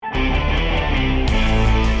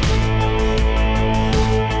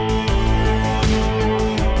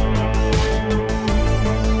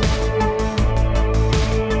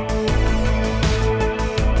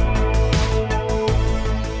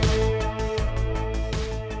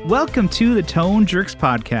Welcome to the Tone Jerks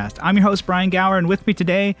podcast. I'm your host, Brian Gower, and with me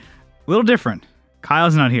today, a little different.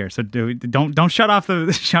 Kyle's not here, so don't shut off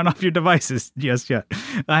your devices just yet.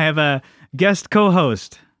 I have a guest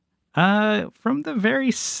co-host from the very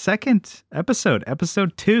second episode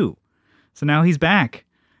 2. So now he's back,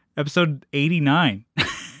 episode 89.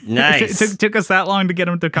 Nice. It took us that long to get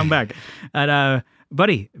him to come back. And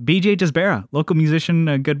buddy, BJ Desbera, local musician,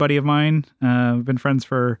 a good buddy of mine. We've been friends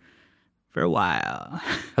for a while.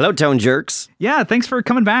 Hello, Tone Jerks. Yeah, thanks for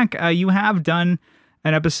coming back. You have done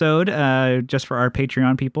an episode just for our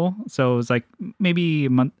Patreon people. So it was like maybe a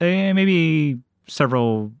month, maybe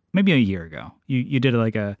a year ago. You did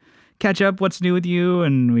like a catch up, what's new with you,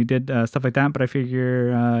 and we did stuff like that. But I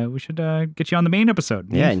figure we should get you on the main episode,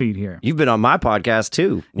 feed here. You've been on my podcast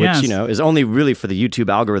too, which is only really for the YouTube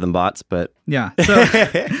algorithm bots. But yeah,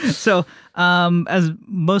 so as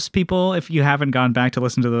most people, if you haven't gone back to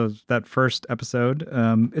listen to that first episode,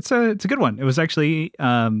 it's a good one. It was actually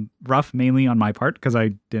rough, mainly on my part, because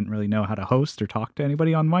I didn't really know how to host or talk to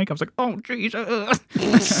anybody on mic. I was like, oh jeez.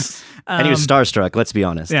 And he was starstruck. Let's be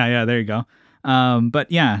honest. Yeah, there you go.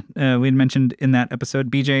 But yeah, we had mentioned in that episode,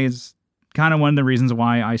 BJ is kind of one of the reasons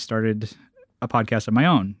why I started a podcast of my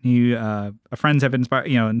own. Friends have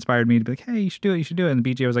inspired me to be like, hey, you should do it. And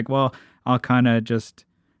BJ was like, well, I'll kind of just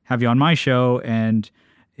have you on my show. And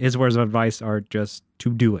his words of advice are just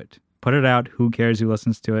to do it. Put it out. Who cares who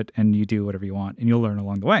listens to it? And you do whatever you want and you'll learn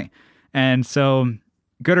along the way. And so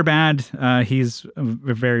good or bad, he's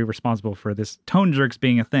very responsible for this Tone Jerks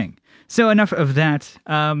being a thing. So enough of that.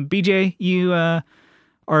 BJ, you are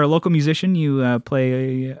a local musician. You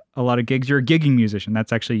play a lot of gigs. You're a gigging musician.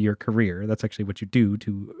 That's actually your career. That's actually what you do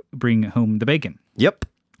to bring home the bacon. Yep.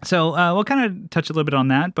 So we'll kind of touch a little bit on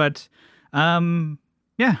that. But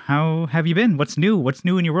yeah, how have you been? What's new? What's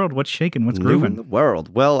new in your world? What's shaking? What's grooving? New in the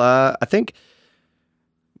world. Well, I think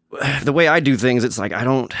the way I do things, it's like I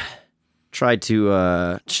don't try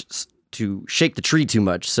to shake the tree too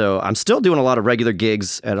much. So I'm still doing a lot of regular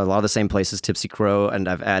gigs at a lot of the same places, Tipsy Crow, and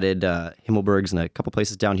I've added Himmelberg's and a couple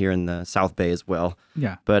places down here in the South Bay as well.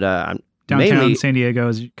 Yeah. But I'm downtown mainly, San Diego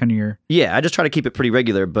is kind of your... Yeah, I just try to keep it pretty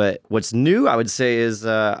regular. But what's new, I would say, is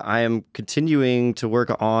I am continuing to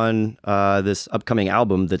work on this upcoming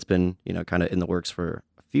album that's been, kind of in the works for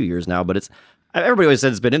a few years now. But everybody always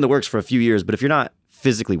says it's been in the works for a few years, but if you're not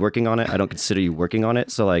physically working on it, I don't consider you working on it.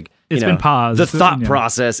 So it's been paused. The thought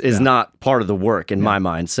process is not part of the work in my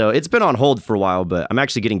mind. So it's been on hold for a while, but I'm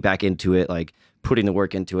actually getting back into it, like putting the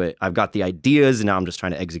work into it. I've got the ideas and now I'm just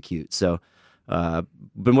trying to execute. So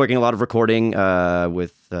been working a lot of recording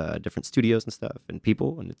with different studios and stuff and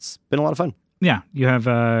people, and it's been a lot of fun. Yeah, you have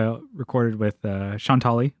recorded with Sean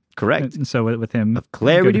Tolley. Correct. And so with him, of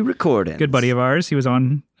Clarity Recordings, good buddy of ours. He was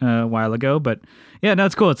on a while ago, but yeah, no,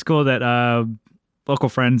 it's cool. It's cool that local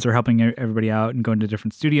friends are helping everybody out and going to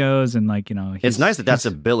different studios and it's nice that that's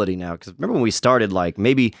ability now, because remember when we started, like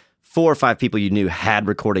maybe 4 or 5 people you knew had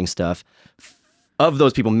recording stuff. Of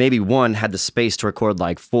those people, maybe one had the space to record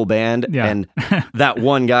like full band, and that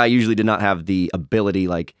one guy usually did not have the ability,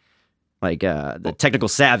 like the technical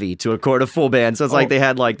savvy to record a full band. So it's like they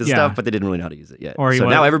had like the stuff, but they didn't really know how to use it yet. So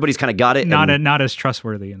now everybody's kind of got it. Not as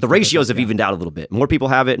trustworthy. The ratios have evened out a little bit. More people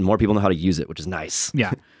have it, and more people know how to use it, which is nice.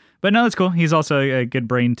 Yeah. But no, that's cool. He's also a good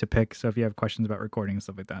brain to pick. So if you have questions about recording and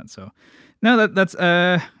stuff like that. So no, that's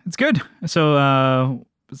it's good. So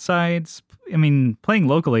besides, playing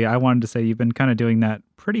locally, I wanted to say you've been kind of doing that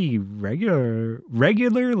pretty regularly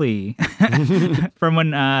from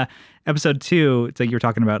when episode 2, it's like you were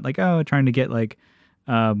talking about trying to get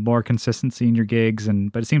more consistency in your gigs.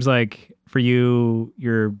 But it seems like for you,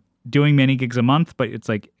 you're doing many gigs a month, but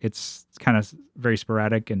it's kind of very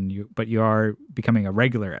sporadic, but you are becoming a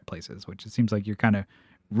regular at places, which it seems like you're kind of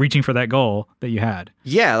reaching for that goal that you had.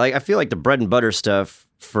 Yeah, I feel like the bread and butter stuff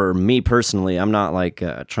for me personally, I'm not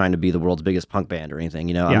trying to be the world's biggest punk band or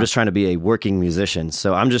anything, I'm just trying to be a working musician.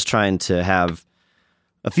 So I'm just trying to have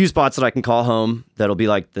a few spots that I can call home that'll be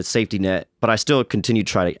like the safety net, but I still continue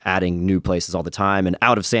to try adding new places all the time and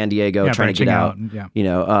out of San Diego, trying to get out. And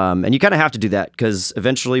you kind of have to do that because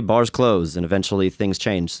eventually bars close and eventually things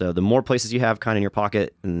change. So the more places you have kind of in your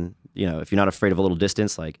pocket, and if you're not afraid of a little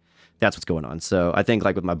distance, that's what's going on. So I think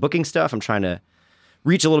with my booking stuff, I'm trying to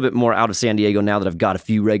reach a little bit more out of San Diego now that I've got a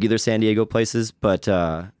few regular San Diego places. But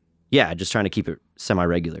just trying to keep it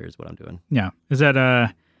semi-regular is what I'm doing. Yeah. Is that,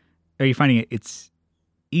 are you finding it's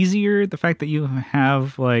easier, the fact that you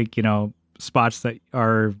have spots that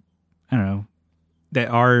are, I don't know, that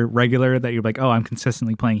are regular, that you're like, oh, I'm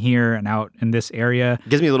consistently playing here and out in this area? It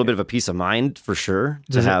gives me a little bit of a peace of mind for sure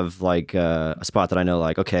to have a spot that I know,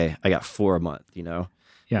 okay, I got 4 a month,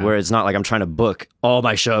 Yeah. Where it's not like I'm trying to book all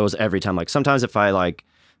my shows every time. Like sometimes if I like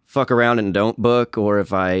fuck around and don't book, or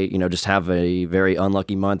if I, you know, just have a very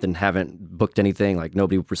unlucky month and haven't booked anything, like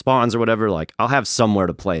nobody responds or whatever, like I'll have somewhere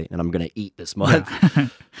to play and I'm going to eat this month. Yeah,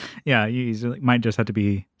 yeah, you usually might just have to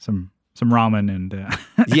be some ramen and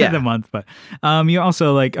Yeah. the month. But you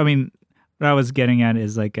also like, I mean, what I was getting at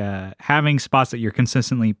is like having spots that you're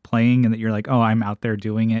consistently playing and that you're like, oh, I'm out there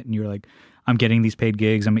doing it. And you're like, I'm getting these paid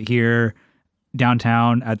gigs. I'm here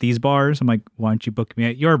downtown at these bars. I'm like, why don't you book me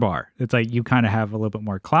at your bar? It's like you kind of have a little bit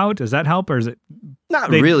more clout. Does that help, or is it not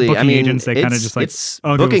really? I mean, agents, they kind of just like,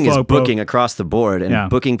 booking is booking bro. across the board, and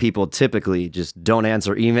booking people typically just don't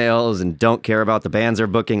answer emails and don't care about the bands they're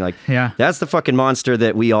booking. Like, that's the fucking monster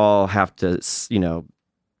that we all have to, you know,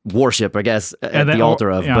 worship, I guess, at the altar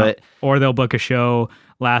of. But or they'll book a show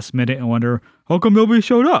last minute and wonder, how come nobody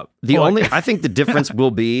showed up? I think the difference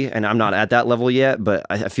will be, and I'm not at that level yet, but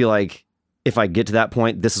I feel like if I get to that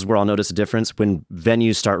point, this is where I'll notice a difference when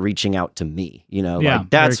venues start reaching out to me, you know, like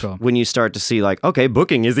that's when you start to see like, okay,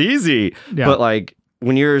 booking is easy, but like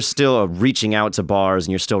when you're still reaching out to bars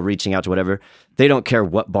and you're still reaching out to whatever, they don't care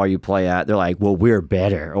what bar you play at. They're like, well, we're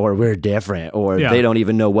better or we're different, or they don't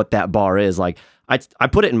even know what that bar is. Like I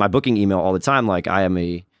put it in my booking email all the time. Like I am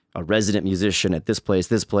a resident musician at this place.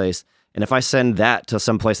 And if I send that to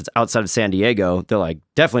some place that's outside of San Diego, they're like,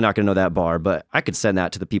 definitely not going to know that bar. But I could send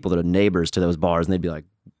that to the people that are neighbors to those bars, and they'd be like,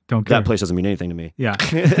 don't care. That place doesn't mean anything to me. Yeah.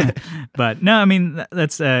 But no, I mean,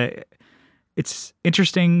 that's, it's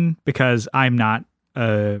interesting because I'm not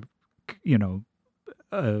a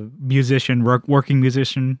musician, working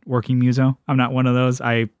muso. I'm not one of those.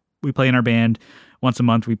 We play in our band once a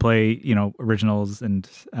month. We play, you know, originals, and,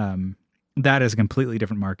 that is a completely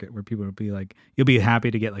different market where people will be like, you'll be happy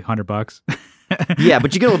to get like $100. Yeah,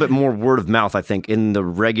 but you get a little bit more word of mouth, I think, in the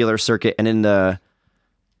regular circuit and in the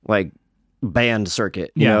like band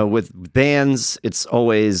circuit. You know, with bands, it's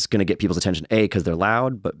always going to get people's attention, A, because they're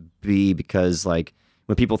loud, but B, because like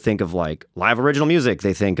when people think of like live original music,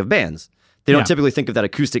 they think of bands. They don't typically think of that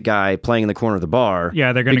acoustic guy playing in the corner of the bar.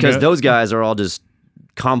 Yeah, they're going to because those guys are all just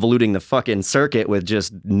convoluting the fucking circuit with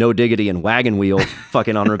just No Diggity and Wagon Wheel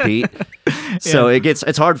fucking on repeat. So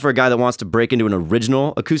it's hard for a guy that wants to break into an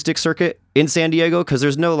original acoustic circuit in San Diego, because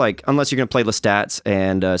there's no like, unless you're going to play Lestats,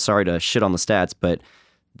 and sorry to shit on Lestats, but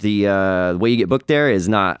the way you get booked there is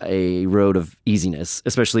not a road of easiness,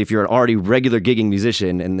 especially if you're an already regular gigging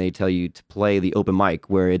musician and they tell you to play the open mic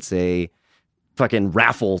where it's a fucking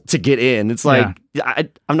raffle to get in. It's like,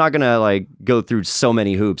 I'm not gonna like go through so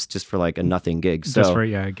many hoops just for like a nothing gig. So just for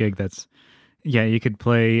a gig that's you could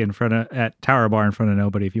play in front of at Tower Bar in front of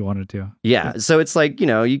nobody if you wanted to. Yeah, so it's like, you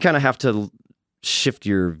know, you kind of have to shift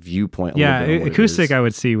your viewpoint a little bit. Acoustic I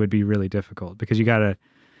would see would be really difficult because you gotta,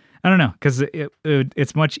 I don't know, because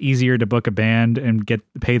it's much easier to book a band and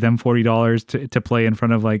pay them $40 to play in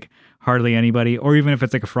front of like hardly anybody, or even if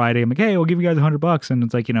it's like a Friday, I'm like, hey, we'll give you guys $100, and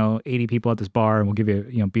it's like, you know, 80 people at this bar, and we'll give you,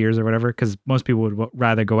 you know, beers or whatever, because most people would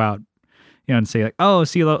rather go out, you know, and say like, oh,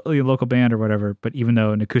 see a local band or whatever. But even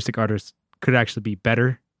though an acoustic artist could actually be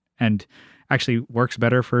better and actually works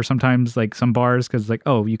better for sometimes like some bars, because like,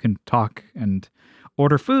 oh, you can talk and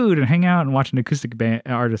order food and hang out and watch an acoustic band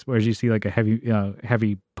artist, whereas you see like a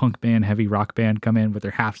heavy punk band, heavy rock band come in with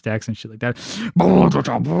their half stacks and shit like that.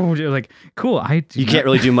 You're like, cool. You can't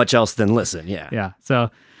really do much else than listen. Yeah. Yeah. So,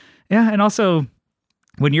 yeah. And also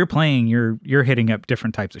when you're playing, you're hitting up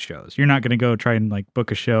different types of shows. You're not going to go try and like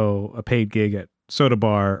book a paid gig at Soda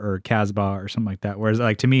Bar or Casbah or something like that. Whereas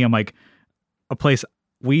like to me, I'm like, a place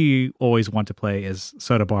we always want to play is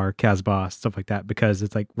Soda Bar, Casbah, stuff like that, because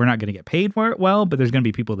it's like we're not going to get paid for it well, but there's going to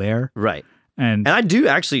be people there. Right. And I do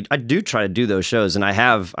try to do those shows, and I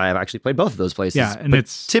have actually played both of those places. Yeah, and but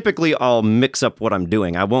typically I'll mix up what I'm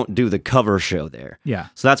doing. I won't do the cover show there. Yeah.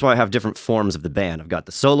 So that's why I have different forms of the band. I've got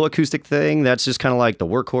the solo acoustic thing. That's just kind of like the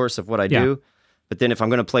workhorse of what I do. But then if I'm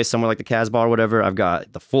going to play somewhere like the Casbah or whatever, I've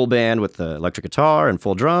got the full band with the electric guitar and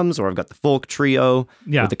full drums, or I've got the folk trio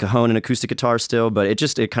with the cajon and acoustic guitar still. But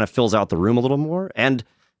it kind of fills out the room a little more. And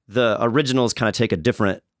the originals kind of take a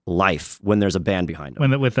different life when there's a band behind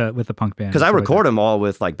them. With the punk band. Because I record them all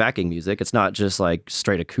with like backing music. It's not just like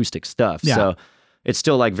straight acoustic stuff. Yeah. So it's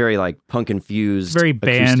still like very like punk infused. Very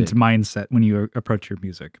band mindset when you approach your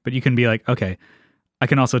music. But you can be like, okay, I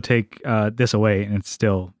can also take this away and it's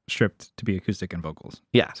still stripped to be acoustic and vocals.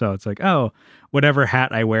 Yeah. So it's like, oh, whatever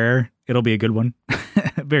hat I wear, it'll be a good one.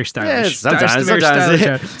 Very stylish.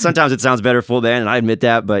 Yeah, sometimes it sounds better full band, and I admit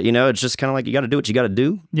that, but you know, it's just kind of like you got to do what you got to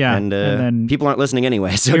do. Yeah. And then people aren't listening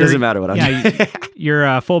anyway, so it doesn't matter what I'm doing.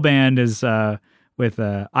 Your full band is with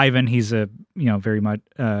Ivan. He's a very much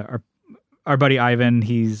our buddy Ivan,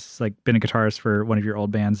 he's like been a guitarist for one of your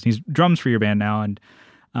old bands. He's drums for your band now, and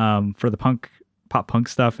for the pop punk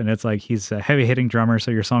stuff. And it's like he's a heavy hitting drummer,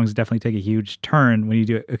 so your songs definitely take a huge turn when you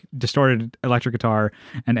do a distorted electric guitar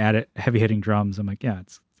and add it heavy hitting drums. I'm like, yeah,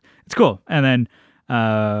 it's cool. And then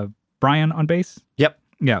Brian on bass. Yep.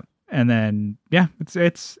 Yeah. And then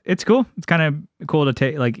it's cool. It's kind of cool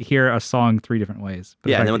to hear a song 3 different ways.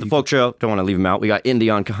 But and then with the folk trio, don't want to leave them out. We got Indy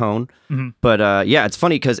on cajon. Mm-hmm. But it's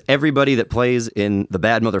funny because everybody that plays in the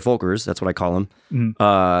Bad Mother Folkers, that's what I call them,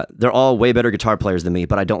 mm-hmm. They're all way better guitar players than me,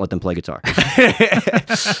 but I don't let them play guitar.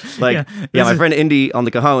 My friend Indy on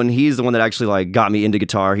the cajon, he's the one that actually like got me into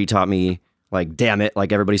guitar. He taught me like damn it,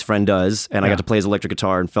 like everybody's friend does, and I got to play his electric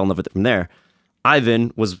guitar and fell in love with it from there.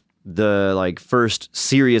 Ivan was the like first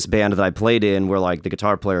serious band that I played in where like the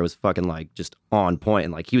guitar player was fucking like just on point,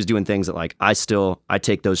 and like he was doing things that like I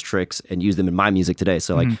take those tricks and use them in my music today.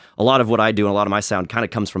 So like a lot of what I do and a lot of my sound kind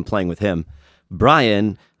of comes from playing with him.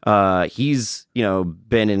 Brian, he's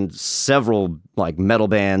been in several like metal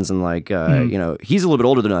bands and like he's a little bit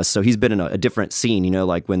older than us, so he's been in a different scene,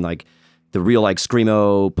 like when like the real like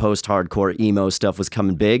screamo, post-hardcore, emo stuff was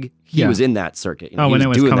coming big. He was in that circuit. When it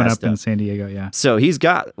was coming up in San Diego, yeah. So he's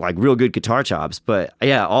got like real good guitar chops. But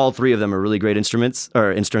yeah, all 3 of them are really great instruments.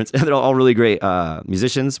 They're all really great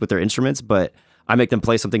musicians with their instruments. But I make them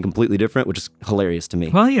play something completely different, which is hilarious to me.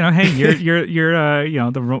 Well, hey, you're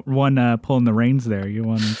the one pulling the reins there. You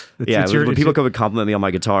want when people come and compliment me on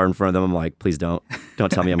my guitar in front of them, I'm like, please don't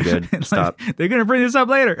tell me I'm good. Stop. Like, they're gonna bring this up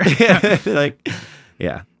later.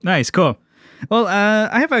 Yeah. Nice, cool. Well,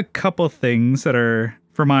 I have a couple things that are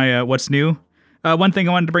for my what's new. One thing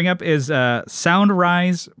I wanted to bring up is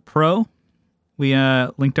Soundrise Pro. We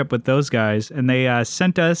linked up with those guys, and they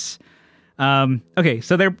sent us.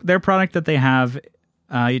 So their product that they have,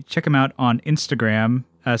 you check them out on Instagram,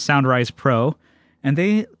 Soundrise Pro, and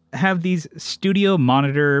they have these studio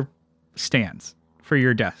monitor stands for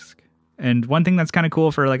your desk. And one thing that's kind of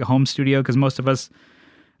cool for like a home studio, because most of us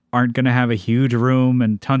aren't going to have a huge room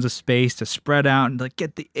and tons of space to spread out and like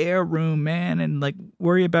get the air room, man, and like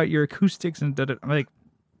worry about your acoustics and I'm like,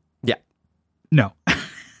 yeah, no,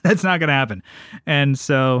 that's not going to happen. And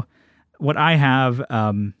so what I have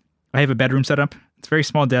a bedroom set up. It's a very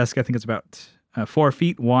small desk. I think it's about 4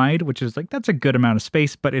 feet wide, which is like, that's a good amount of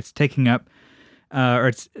space, but it's taken up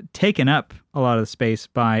a lot of the space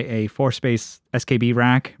by a 4-space SKB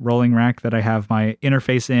rack, rolling rack that I have my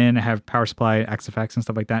interface in. I have power supply, XFX and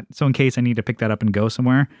stuff like that. So in case I need to pick that up and go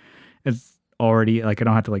somewhere, it's already like, I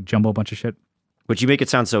don't have to like jumble a bunch of shit. Which you make it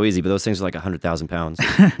sound so easy, but those things are like 100,000 pounds.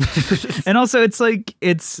 And also it's like,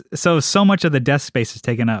 so much of the desk space is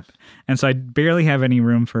taken up. And so I barely have any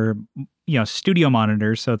room for, studio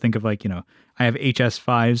monitors. So think of like, I have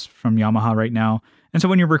HS5s from Yamaha right now. And so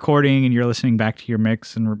when you're recording and you're listening back to your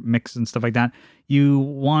mix and stuff like that, you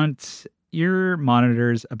want your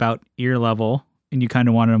monitors about ear level, and you kind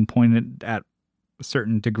of want them pointed at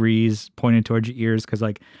certain degrees, pointed towards your ears. Because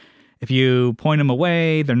like if you point them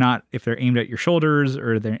away, if they're aimed at your shoulders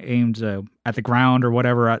or they're aimed at the ground or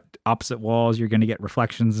whatever, at opposite walls, you're going to get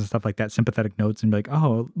reflections and stuff like that, sympathetic notes, and be like,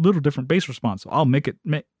 oh, a little different bass response. So I'll make it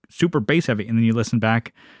super bass heavy. And then you listen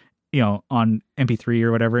back, on MP3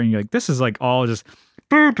 or whatever, and you're like, this is like all just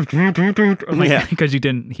because you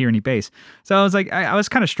didn't hear any bass. So I was like, I was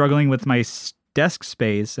kind of struggling with my desk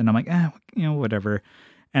space, and I'm like, whatever.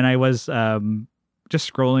 And I was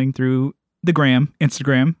just scrolling through the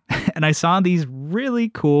Instagram, and I saw these really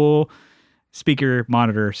cool speaker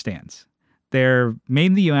monitor stands. They're made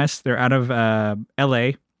in the US. They're out of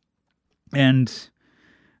LA, and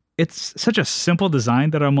it's such a simple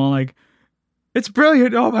design that I'm all like, it's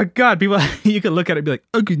brilliant. Oh my God. People, you could look at it and be like,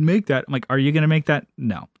 I could make that. I'm like, are you going to make that?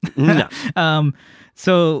 No.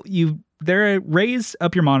 So they raise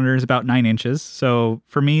up your monitors about 9 inches. So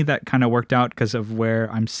for me, that kind of worked out because of where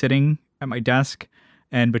I'm sitting at my desk,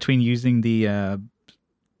 and between using the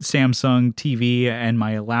Samsung TV and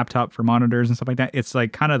my laptop for monitors and stuff like that, it's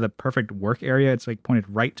like kind of the perfect work area. It's like pointed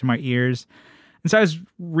right to my ears. And so I was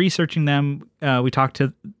researching them. We talked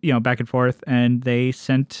to, back and forth, and they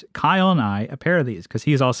sent Kyle and I a pair of these because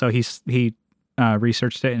he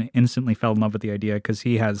researched it and instantly fell in love with the idea because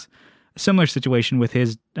he has a similar situation with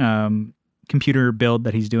his computer build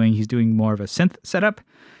that he's doing. He's doing more of a synth setup,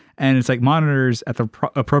 and it's like monitors at the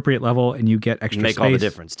appropriate level, and you get extra space. Make all the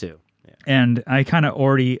difference too. Yeah. And I kind of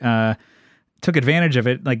already took advantage of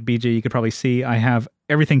it. Like BJ, you could probably see I have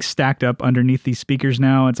everything's stacked up underneath these speakers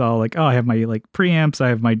now. It's all like, oh, I have my like preamps, I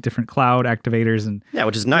have my different cloud activators, and yeah,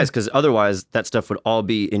 which is nice because otherwise that stuff would all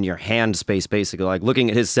be in your hand space, basically. Like looking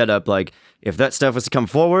at his setup, like if that stuff was to come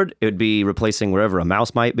forward, it would be replacing wherever a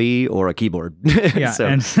mouse might be or a keyboard. Yeah, So-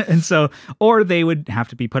 and so, or they would have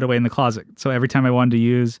to be put away in the closet. So every time I wanted to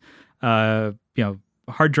use,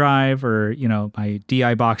 hard drive or my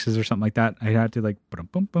DI boxes or something like that, I had to like like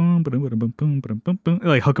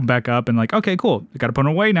hook them back up and like, okay, cool, I got to put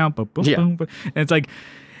them away now. Yeah. And it's like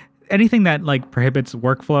anything that like prohibits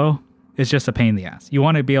workflow is just a pain in the ass. You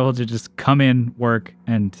want to be able to just come in, work,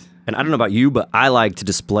 and I don't know about you, but I like to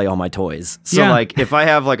display all my toys. So Yeah. like if I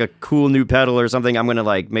have like a cool new pedal or something, I'm gonna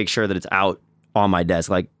like make sure that it's out on my desk.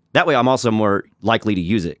 Like that way, I'm also more likely to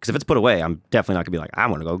use it. Because if it's put away, I'm definitely not gonna be like, I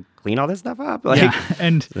want to go clean all this stuff up. Like, yeah,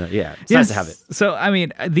 and it's nice to have it. So, I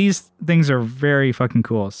mean, these things are very fucking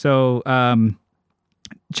cool. So,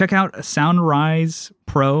 check out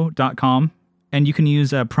soundrisepro.com and you can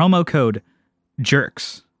use a promo code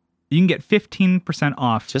JERKS. You can get 15%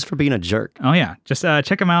 off. Just for being a jerk. Oh, yeah. Just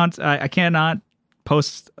check them out. I cannot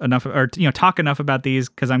post enough or talk enough about these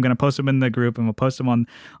because I'm going to post them in the group and we'll post them on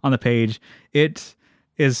the page. It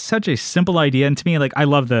is such a simple idea. And to me, like, I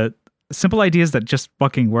love the simple ideas that just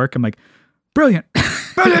fucking work. I'm like, brilliant.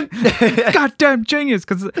 Goddamn genius.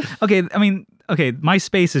 Because, my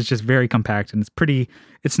space is just very compact and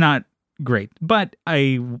it's not great, but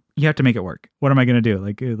you have to make it work. What am I going to do?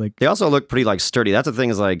 Like They also look pretty like sturdy. That's the thing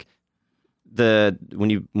is like when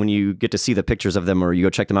you get to see the pictures of them or you go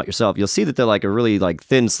check them out yourself, you'll see that they're like a really like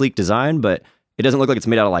thin, sleek design, but it doesn't look like it's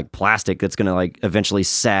made out of like plastic that's going to like eventually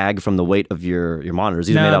sag from the weight of your monitors.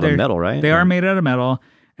 These are made out of metal, right? They are made out of metal,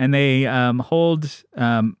 and they hold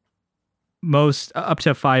most up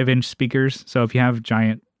to 5-inch speakers. So if you have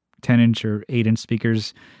giant 10-inch or 8-inch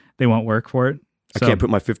speakers, they won't work for it. So, I can't put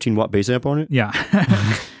my 15-watt bass amp on it. Yeah.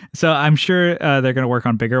 So I'm sure they're going to work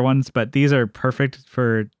on bigger ones, but these are perfect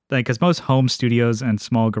for like, because most home studios and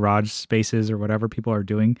small garage spaces or whatever people are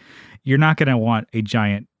doing, you're not going to want a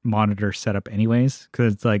giant monitor setup anyways,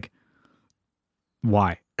 because it's like,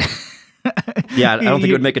 why? Yeah, I don't think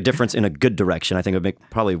it would make a difference in a good direction. I think it would make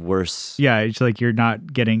probably worse. Yeah, it's like you're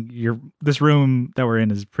not getting this room that we're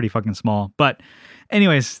in is pretty fucking small. But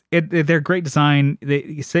anyways, they're great design.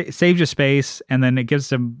 They saves you space, and then it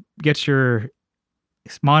gets your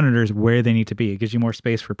monitors where they need to be. It gives you more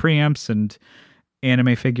space for preamps and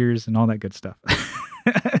anime figures and all that good stuff.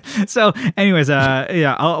 So anyways,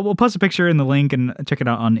 we'll post a picture in the link and check it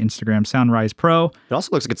out on Instagram, Soundrise Pro. It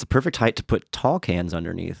also looks like it's the perfect height to put tall cans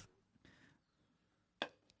underneath.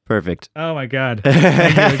 Perfect. Oh my God.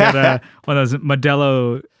 Thank you. We got one of those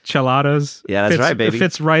Modelo Chelados. Yeah, that's right, baby. It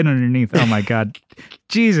fits right underneath. Oh my God.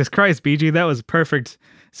 Jesus Christ, BG, that was perfect.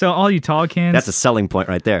 So all you tall cans. That's a selling point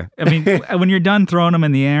right there. I mean, when you're done throwing them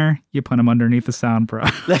in the air, you put them underneath the Sound Pro.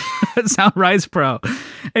 Soundrise Pro.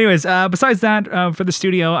 Anyways, besides that, for the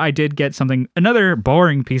studio, I did get another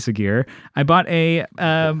boring piece of gear. I bought a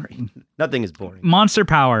Nothing is boring. Monster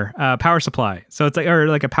Power power supply. So it's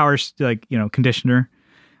like a power conditioner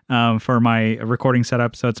for my recording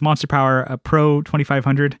setup. So it's Monster Power Pro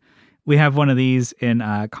 2500. We have one of these in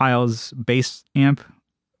Kyle's bass amp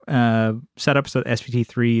setup. So the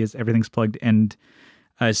SVT3 is everything's plugged and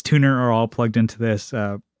his tuner are all plugged into this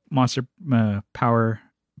Monster Power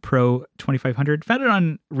Pro 2500. Found it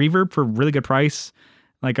on Reverb for a really good price.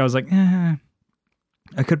 Like I was like, I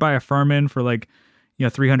could buy a Furman for like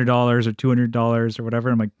 $300 or $200 or whatever.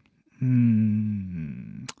 I'm like,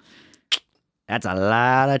 That's a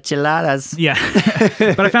lot of chiladas. Yeah.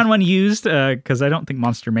 But I found one used because I don't think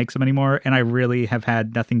Monster makes them anymore. And I really have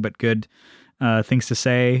had nothing but good things to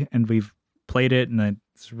say. And we've played it and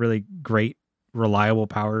it's really great, reliable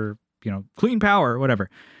power, clean power, whatever.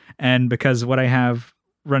 And because what I have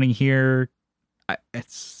running here,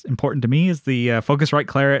 it's important to me is the Focusrite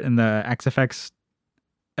Claret and the XFX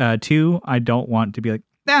 2. I don't want to be like,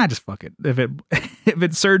 just fuck it. If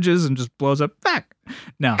it surges and just blows up, fuck.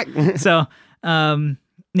 No. So,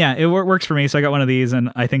 it works for me. So I got one of these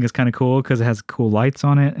and I think it's kind of cool because it has cool lights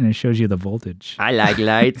on it and it shows you the voltage. I like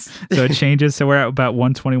lights. So it changes. So we're at about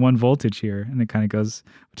 121 voltage here and it kind of goes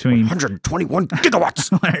between 121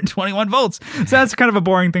 gigawatts. 121 volts. So that's kind of a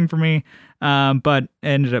boring thing for me. But it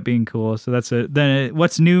ended up being cool. So that's then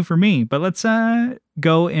what's new for me. But let's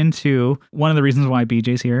go into one of the reasons why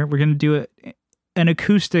BJ's here. We're going to do an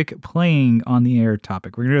acoustic playing on the air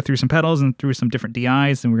topic. We're going to go through some pedals and through some different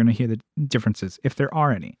DIs, and we're going to hear the differences, if there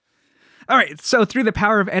are any. All right, so through the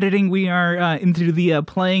power of editing, we are into the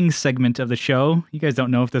playing segment of the show. You guys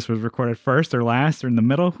don't know if this was recorded first or last or in the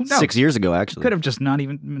middle. Who knows? 6 years ago, actually. Could have just not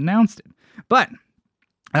even announced it. But,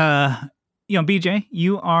 BJ,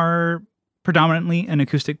 you are predominantly an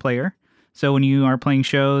acoustic player. So when you are playing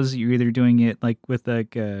shows, you're either doing it like with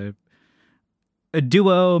like a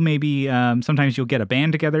duo, maybe sometimes you'll get a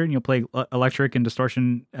band together and you'll play electric and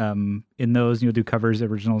distortion in those, and you'll do covers,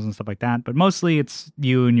 originals, and stuff like that. But mostly it's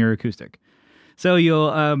you and your acoustic. So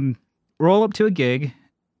you'll roll up to a gig,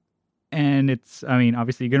 and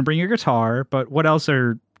obviously you're going to bring your guitar, but what else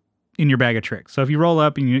are in your bag of tricks? So if you roll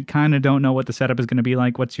up and you kind of don't know what the setup is going to be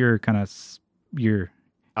like, what's your kind of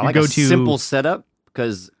I like a simple setup,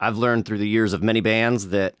 because I've learned through the years of many bands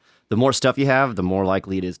that the more stuff you have, the more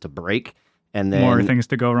likely it is to break. And then more things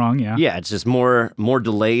to go wrong, yeah. Yeah, it's just more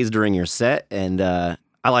delays during your set, and I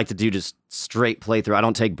like to do just straight playthrough. I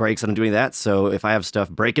don't take breaks. I don't do any of that. So if I have stuff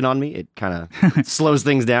breaking on me, it kind of slows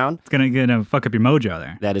things down. It's gonna fuck up your mojo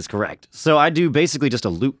there. That is correct. So I do basically just a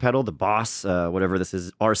loop pedal, the Boss, whatever this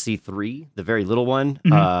is, RC3, the very little one.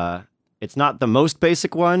 Mm-hmm. It's not the most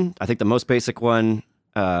basic one. I think the most basic one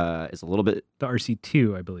is a little bit... The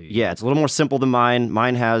RC2, I believe. Yeah, it's a little more simple than mine.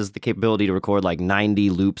 Mine has the capability to record like 90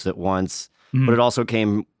 loops at once. But it also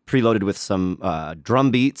came preloaded with some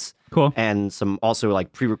drum beats. Cool. And some also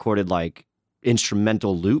like pre-recorded like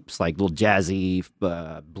instrumental loops, like little jazzy,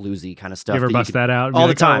 bluesy kind of stuff. You ever bust that out? All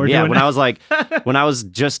the time, yeah. When I was like, when I was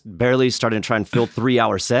just barely starting to try and fill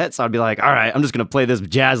 3-hour sets, I'd be like, all right, I'm just going to play this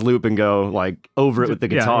jazz loop and go like over it with the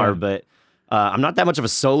guitar. Yeah. But I'm not that much of a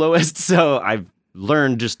soloist, so I've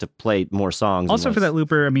learned just to play more songs. Also for that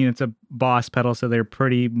looper, it's a Boss pedal, so they're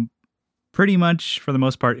pretty much, for the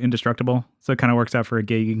most part, indestructible. So it kind of works out for a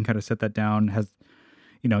gig. You can kind of set that down.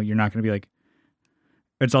 You're not going to be like,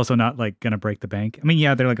 it's also not like going to break the bank.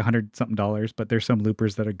 Yeah, they're like $100-something, but there's some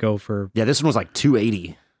loopers that go for... Yeah, this one was like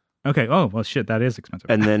 $280. Okay. Oh, well, shit, that is expensive.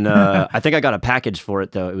 And then I think I got a package for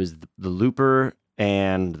it, though. It was the looper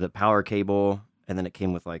and the power cable, and then it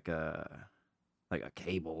came with like a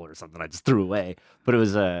cable or something I just threw away. But it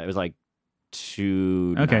was like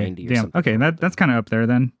 $290 or something. Okay, that's kind of up there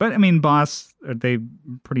then. But Boss, are they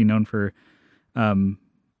pretty known for I don't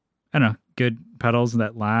know, good pedals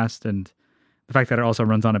that last, and the fact that it also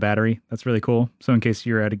runs on a battery, that's really cool. So in case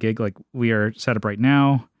you're at a gig like we are set up right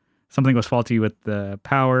now, something was faulty with the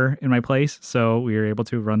power in my place, so we were able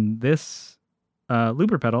to run this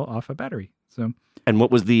looper pedal off a battery. So. And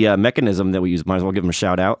what was the mechanism that we used? Might as well give them a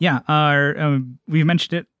shout out. Yeah, we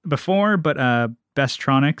mentioned it before, but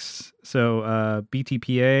Bestronix, so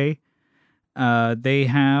BTPA, they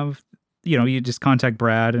have, you just contact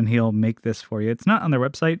Brad and he'll make this for you. It's not on their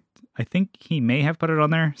website. I think he may have put it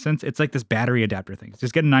on there, since it's like this battery adapter thing.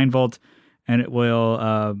 Just get a 9-volt and it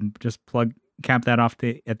will just cap that off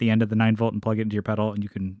at the end of the 9-volt and plug it into your pedal, and you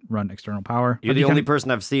can run external power. You're the only person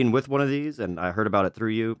I've seen with one of these, and I heard about it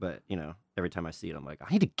through you, but every time I see it, I'm like, I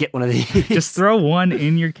need to get one of these. Just throw one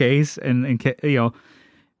in your case, and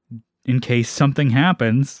in case something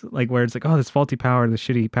happens, like where it's like, oh, this faulty power, this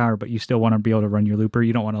shitty power, but you still want to be able to run your looper.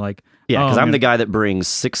 You don't want to like... Yeah, because I'm the guy that brings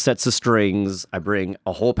 6 sets of strings. I bring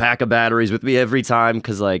a whole pack of batteries with me every time,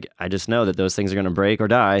 because like I just know that those things are going to break or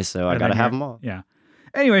die, so I got to have them all. Yeah.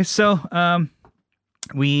 Anyway, so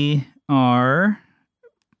we are...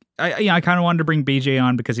 I kind of wanted to bring BJ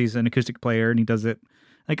on because he's an acoustic player, and he does it...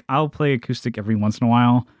 Like, I'll play acoustic every once in a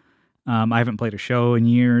while. I haven't played a show in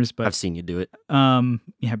years, but I've seen you do it.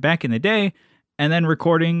 Yeah, back in the day. And then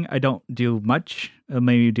recording, I don't do much.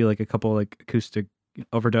 Maybe do like a couple like acoustic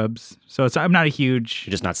overdubs. So I'm not a huge...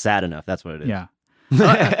 You're just not sad enough. That's what it is. Yeah.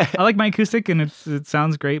 I like my acoustic, and it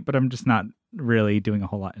sounds great, but I'm just not really doing a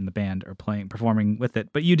whole lot in the band or performing with it.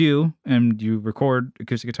 But you do, and you record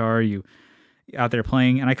acoustic guitar, you out there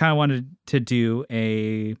playing. And I kind of wanted to do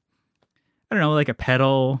a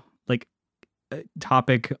pedal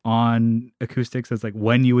topic on acoustics, as like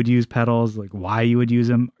when you would use pedals, like why you would use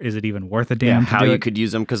them, is it even worth a damn? How you could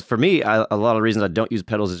use them? Because for me, a lot of reasons I don't use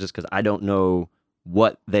pedals is just because I don't know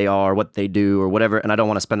what they are, what they do, or whatever, and I don't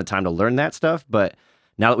want to spend the time to learn that stuff. But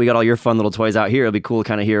now that we got all your fun little toys out here, it'll be cool to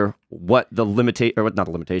kind of hear what the not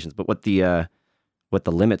the limitations, but what the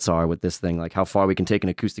limits are with this thing, like how far we can take an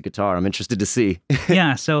acoustic guitar. I'm interested to see.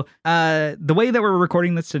 Yeah, so the way that we're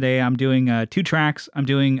recording this today, I'm doing 2 tracks. I'm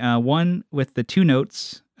doing one with the 2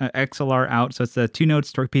 notes, XLR out, so it's the 2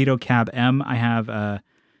 notes Torpedo Cab M. I have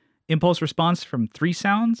impulse response from 3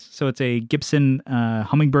 sounds, so it's a Gibson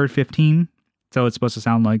Hummingbird 15, so it's supposed to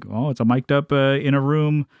sound like, it's a mic'd up in a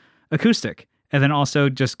room acoustic. And then also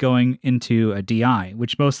just going into a DI,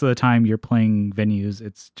 which most of the time you're playing venues,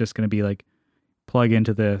 it's just going to be like, plug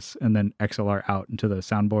into this and then XLR out into the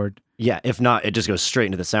soundboard. Yeah, if not, it just goes straight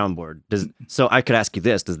into the soundboard. So I could ask you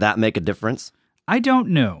this, does that make a difference? I don't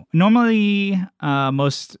know. Normally,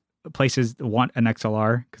 most places want an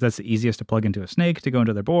XLR because that's the easiest to plug into a snake to go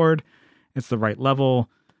into their board. it's the right level,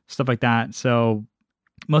 stuff like that. So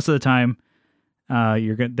most of the time,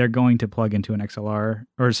 they're going to plug into an XLR,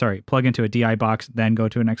 or sorry, plug into a DI box, then go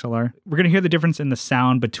to an XLR. We're going to hear the difference in the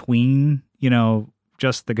sound between,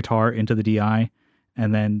 just the guitar into the DI,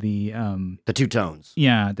 and then the two tones.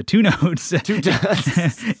 Yeah, the two notes. Two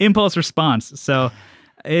tones. Impulse response. So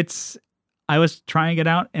I was trying it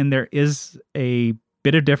out, and there is a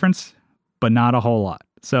bit of difference, but not a whole lot.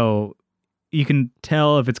 So you can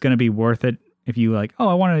tell if it's going to be worth it if you like,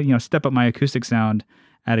 I want to, step up my acoustic sound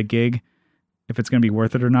at a gig, if it's going to be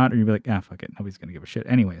worth it or not, or you'll be like, fuck it. Nobody's going to give a shit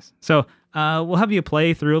anyways. So we'll have you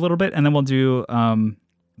play through a little bit, and then we'll do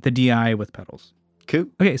the DI with pedals. Cool.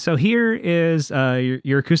 Okay, so here is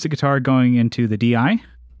your acoustic guitar going into the DI.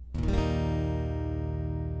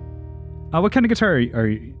 What kind of guitar are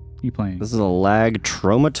you playing? This is a Lag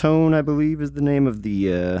Tromatone, I believe, is the name of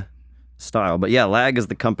the style. But yeah, Lag is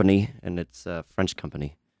the company, and it's a French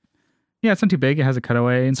company. Yeah, it's not too big. It has a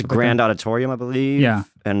cutaway. It's a Grand Auditorium, I believe. Yeah.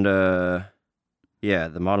 And yeah,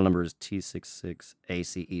 the model number is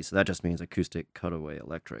T66ACE, so that just means acoustic cutaway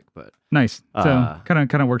electric. But nice. So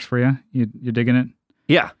kind of works for you. You're digging it.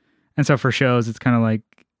 Yeah. And so for shows, it's kind of like,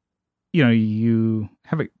 you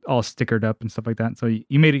have it all stickered up and stuff like that. So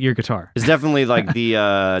you made it your guitar. It's definitely like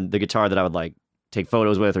the guitar that I would like take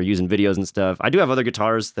photos with or use in videos and stuff. I do have other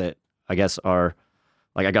guitars that I guess are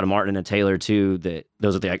like, I got a Martin and a Taylor too. That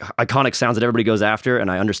those are the iconic sounds that everybody goes after,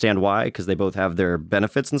 and I understand why, because they both have their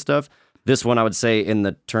benefits and stuff. This one, I would say, in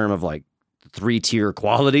the term of like 3-tier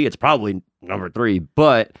quality, it's probably number 3.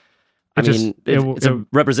 But it's a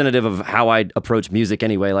representative of how I approach music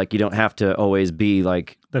anyway. Like, you don't have to always be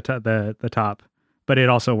like the top, but it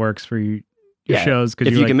also works for your shows.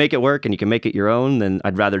 If you can make it work and you can make it your own, then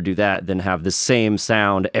I'd rather do that than have the same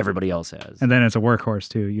sound everybody else has. And then it's a workhorse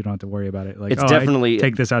too. You don't have to worry about it. Like, it's definitely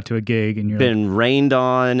take this out to a gig, and you're been rained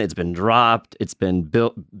on, it's been dropped, it's been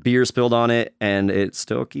beer spilled on it, and it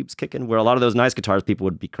still keeps kicking. Where a lot of those nice guitars, people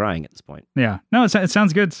would be crying at this point. Yeah, no, it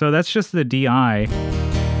sounds good. So that's just the DI.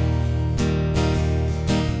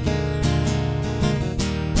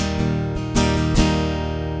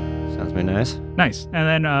 Very nice. Nice.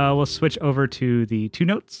 And then we'll switch over to the two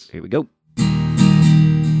notes. Here we go.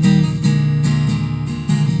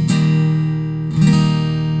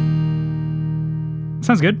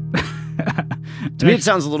 Sounds good. To me, it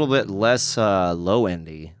sounds a little bit less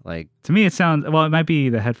low-endy. Like, to me, it sounds, well, it might be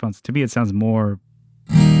the headphones. To me, it sounds more...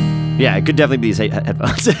 Yeah, it could definitely be these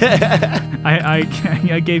headphones.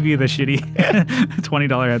 I gave you the shitty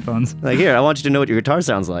 $20 headphones. Like, here, I want you to know what your guitar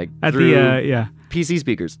sounds like. At through the PC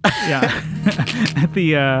speakers. Yeah. At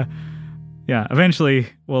the eventually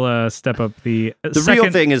we'll step up the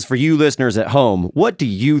real thing is for you listeners at home. What do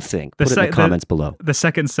you think? Put it in the comments below. The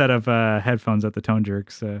second set of headphones at the Tone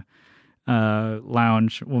Jerks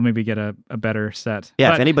lounge, we'll maybe get a better set.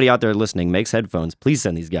 Yeah, if anybody out there listening makes headphones, please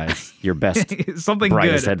send these guys your best, something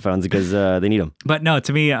brightest good headphones, because they need them. But no,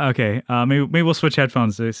 to me, okay, maybe we'll switch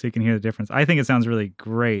headphones so you can hear the difference. I think it sounds really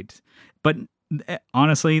great, but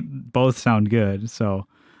honestly, both sound good. So,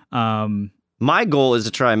 my goal is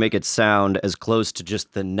to try and make it sound as close to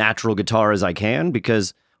just the natural guitar as I can,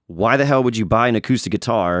 because why the hell would you buy an acoustic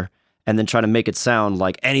guitar and then try to make it sound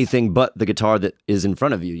like anything but the guitar that is in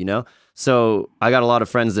front of you, So I got a lot of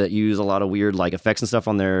friends that use a lot of weird like effects and stuff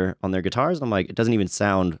on their guitars. And I'm like, it doesn't even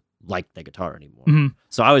sound like the guitar anymore. Mm-hmm.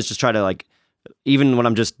 So I always just try to like, even when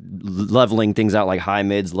I'm just leveling things out like high,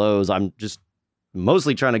 mids, lows, I'm just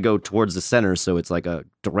mostly trying to go towards the center, so it's like a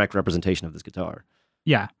direct representation of this guitar.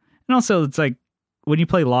 Yeah. And also, it's like when you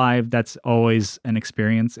play live, that's always an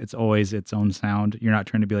experience. It's always its own sound. You're not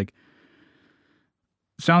trying to be like,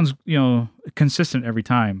 sounds, consistent every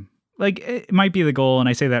time. Like, it might be the goal, and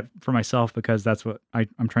I say that for myself because that's what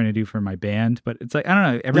I'm trying to do for my band. But it's like, I don't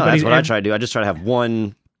know. That's what I try to do. I just try to have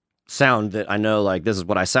one sound that I know, like, this is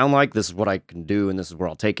what I sound like, this is what I can do, and this is where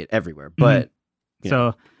I'll take it everywhere. But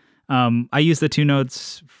so I use the two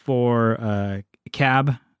notes for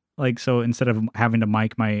cab. Like, so instead of having to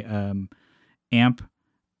mic my amp,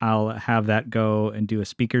 I'll have that go and do a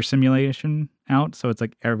speaker simulation out. So it's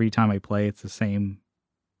like every time I play, it's the same,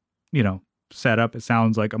 setup. It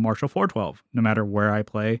sounds like a Marshall 412 no matter where I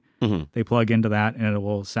play. Mm-hmm. They plug into that and it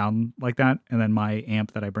will sound like that. And then my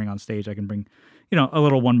amp that I bring on stage, I can bring, a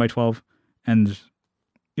little 1x12, and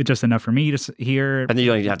it's just enough for me to hear. And then you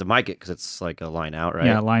don't even have to mic it because it's like a line out, right?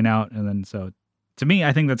 Yeah, line out. And then so to me,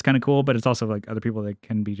 I think that's kind of cool, but it's also like other people that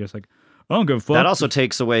can be just like, I don't give a fuck. That also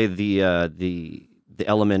takes away the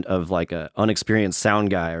element of like a unexperienced sound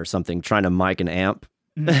guy or something trying to mic an amp,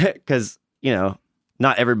 because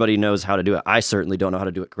not everybody knows how to do it. I certainly don't know how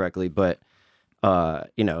to do it correctly, but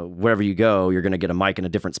wherever you go, you're going to get a mic in a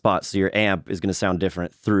different spot. So your amp is going to sound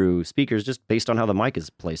different through speakers just based on how the mic is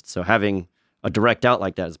placed. So having a direct out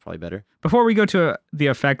like that is probably better. Before we go to the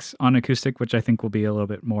effects on acoustic, which I think will be a little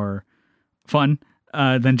bit more fun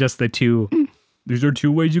than just the two. These are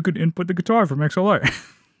two ways you could input the guitar from XLR.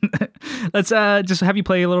 Let's just have you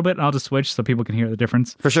play a little bit, and I'll just switch so people can hear the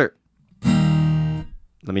difference. For sure.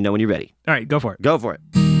 Let me know when you're ready. All right, go for it. Go for it.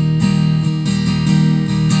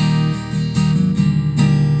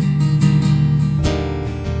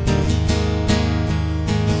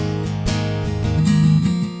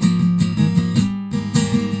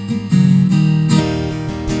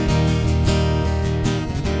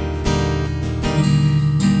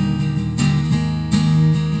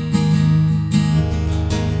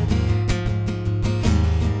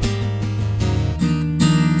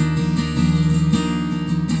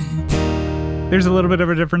 There's a little bit of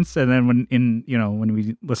a difference, and then when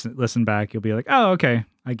we listen back, you'll be like, oh, okay,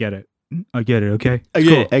 I get it. Okay,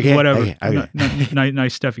 cool. Whatever.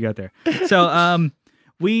 Nice stuff you got there. So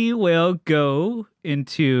we will go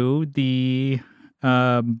into the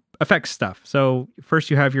effects stuff. So first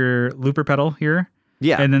you have your looper pedal here.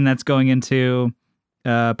 Yeah. And then that's going into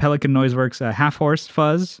Pelican Noiseworks Half Horse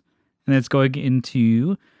Fuzz, and it's going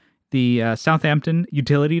into the Southampton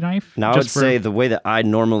utility knife. Now I would say the way that I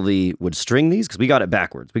normally would string these, because we got it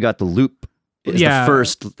backwards. We got the loop is the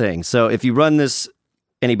first thing. So if you run this,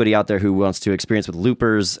 anybody out there who wants to experience with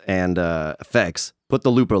loopers and effects, put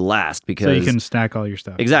the looper last, because so you can stack all your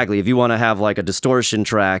stuff. Exactly. If you want to have like a distortion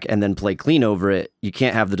track and then play clean over it, you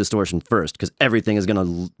can't have the distortion first, because everything is going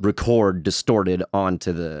to record distorted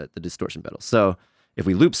onto the distortion pedal. So if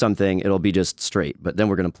we loop something, it'll be just straight, but then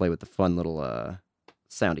we're going to play with the fun little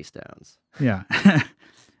soundy sounds. Yeah.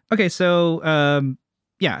 Okay, so and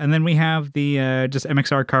then we have the just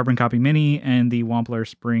MXR Carbon Copy Mini and the Wampler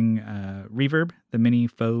Spring reverb, the mini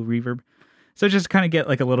faux reverb. So just kind of get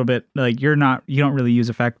like a little bit like you don't really use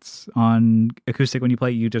effects on acoustic when you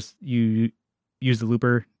play. You use the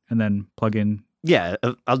looper and then plug in. Yeah,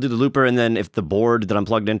 I'll do the looper, and then if the board that I'm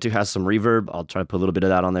plugged into has some reverb, I'll try to put a little bit of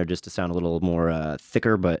that on there just to sound a little more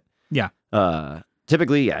thicker. But yeah.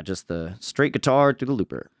 Typically, just the straight guitar to the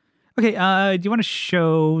looper. Okay, do you want to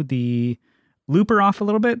show the looper off a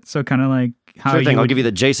little bit? So kind of like how sure thing. I'll give you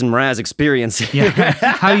the Jason Mraz experience. Yeah,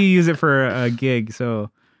 how you use it for a gig. So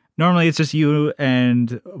normally it's just you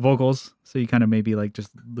and vocals. So you kind of maybe like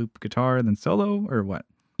just loop guitar and then solo, or what?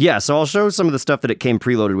 Yeah, so I'll show some of the stuff that it came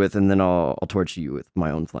preloaded with, and then I'll torch you with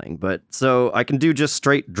my own playing. But so I can do just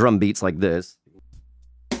straight drum beats like this.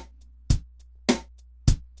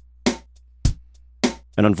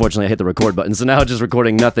 And unfortunately, I hit the record button, so now it's just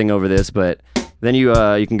recording nothing over this. But then you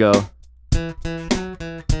can go.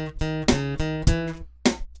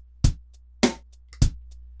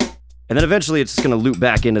 And then eventually, it's just going to loop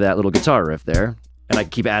back into that little guitar riff there. And I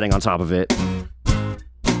keep adding on top of it.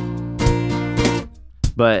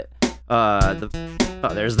 But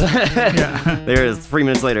there's that. Yeah. There's 3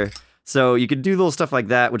 minutes later. So you could do little stuff like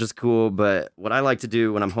that, which is cool. But what I like to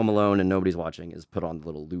do when I'm home alone and nobody's watching is put on the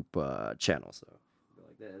little loop channel. So go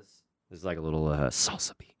like this. This is like a little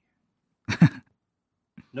salsa beat.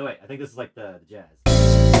 No, wait. I think this is like the jazz.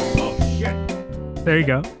 Oh, shit. There you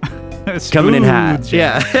go. Coming in hot.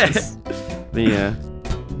 Jazz. Yeah.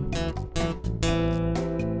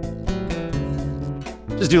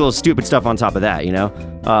 Just do a little stupid stuff on top of that, you know?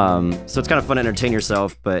 So it's kind of fun to entertain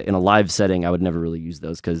yourself, but in a live setting, I would never really use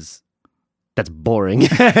those because that's boring.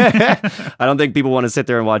 I don't think people want to sit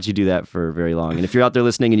there and watch you do that for very long. And if you're out there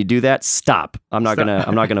listening and you do that, stop. I'm not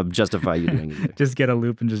gonna justify you doing it. Just get a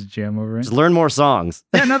loop and just jam over it. Just learn more songs.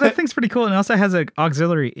 Yeah, no, that thing's pretty cool. And it also has an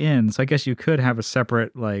auxiliary in, so I guess you could have a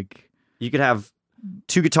separate like. You could have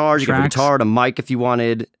 2 guitars. You could have a guitar and a mic if you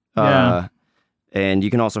wanted. Yeah. And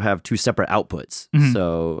you can also have 2 separate outputs. Mm-hmm.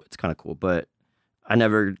 So it's kind of cool. But I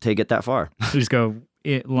never take it that far. You just go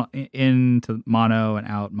into mono and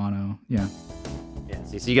out mono. Yeah. Yeah.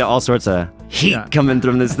 So you got all sorts of heat coming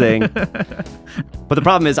from this thing. But the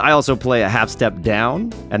problem is I also play a half step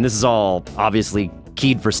down. And this is all obviously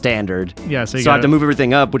keyed for standard. Yeah. So I have to move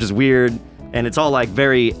everything up, which is weird. And it's all like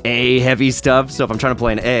very A heavy stuff. So if I'm trying to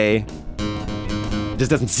play an A, it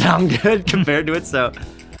just doesn't sound good compared to it. So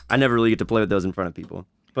I never really get to play with those in front of people.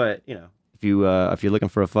 But, you know, if you're looking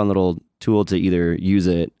for a fun little tool to either use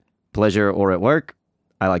at pleasure or at work,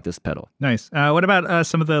 I like this pedal. Nice. What about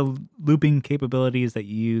some of the looping capabilities that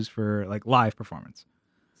you use for like live performance?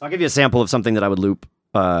 So I'll give you a sample of something that I would loop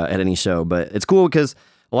at any show. But it's cool because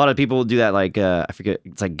a lot of people do that, like, I forget,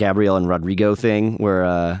 it's like Gabriel and Rodrigo thing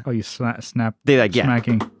where... you snap they like,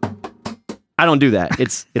 smacking. I don't do that.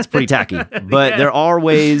 It's pretty tacky. But there are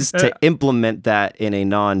ways to implement that in a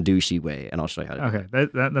non-douchey way, and I'll show you how to do it.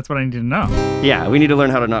 Okay, that's what I need to know. Yeah, we need to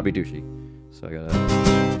learn how to not be douchey. So I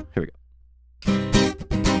gotta... Here we go.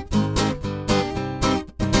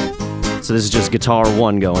 So this is just guitar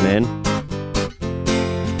 1 going in.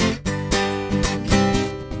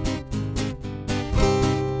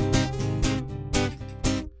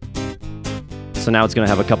 So now it's going to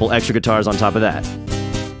have a couple extra guitars on top of that.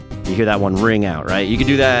 You hear that one ring out, right? You could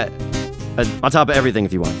do that on top of everything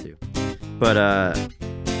if you want to. But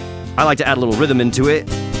I like to add a little rhythm into it.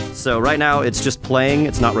 So right now it's just playing.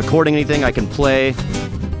 It's not recording anything. I can play.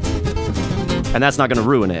 And that's not going to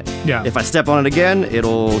ruin it. Yeah. If I step on it again,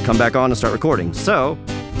 it'll come back on and start recording. So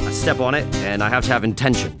I step on it, and I have to have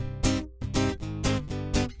intention.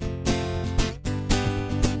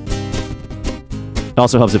 It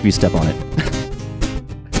also helps if you step on it.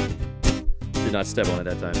 Did not step on it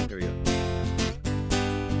that time. Here we go.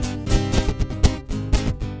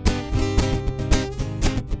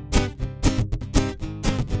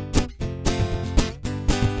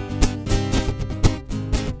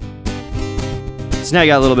 So now you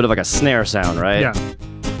got a little bit of like a snare sound, right? Yeah.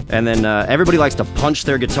 And then everybody likes to punch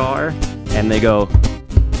their guitar, and they go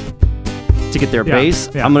to get their bass.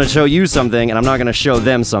 Yeah. I'm going to show you something, and I'm not going to show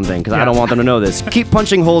them something because I don't want them to know this. Keep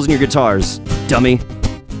punching holes in your guitars, dummy.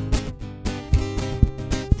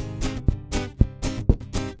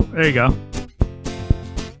 There you go.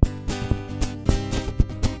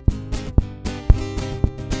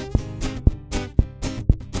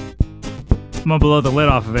 I'm gonna blow the lid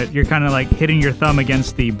off of it. You're kind of like hitting your thumb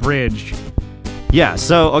against the bridge. Yeah,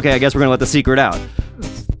 so, okay, I guess we're going to let the secret out.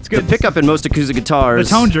 It's good. The pickup in most acoustic guitars...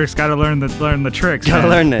 The tone jerk's got to learn the tricks. Gotta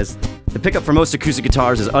learn this. The pickup for most acoustic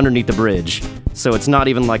guitars is underneath the bridge. So it's not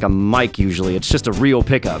even like a mic usually. It's just a real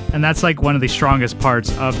pickup. And that's like one of the strongest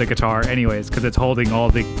parts of the guitar anyways, because it's holding all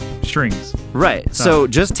the strings. Right. So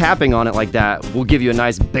just tapping on it like that will give you a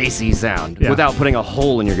nice bassy sound without putting a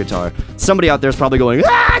hole in your guitar. Somebody out there is probably going,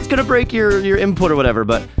 it's going to break your input or whatever,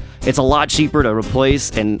 but it's a lot cheaper to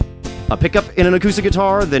replace a pickup in an acoustic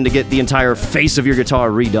guitar than to get the entire face of your guitar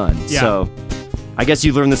redone. Yeah. So I guess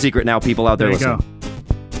you've learned the secret now, people out there listening. Go.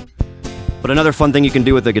 But another fun thing you can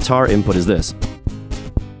do with the guitar input is this.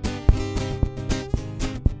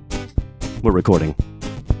 We're recording.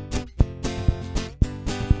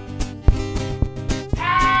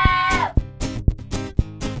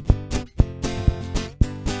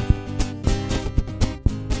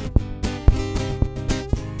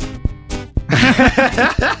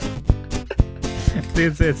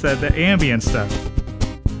 It's the ambient stuff.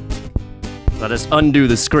 I'll just undo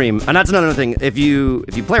the scream. And that's another thing. If you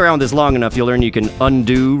play around with this long enough, you'll learn you can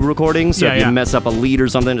undo recordings. So if you mess up a lead or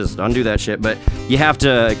something, just undo that shit. But you have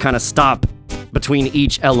to kind of stop between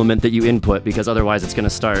each element that you input because otherwise it's going to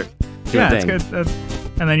start doing a thing. It's good.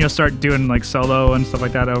 And then you'll start doing like solo and stuff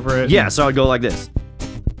like that over it. Yeah, so I'd go like this.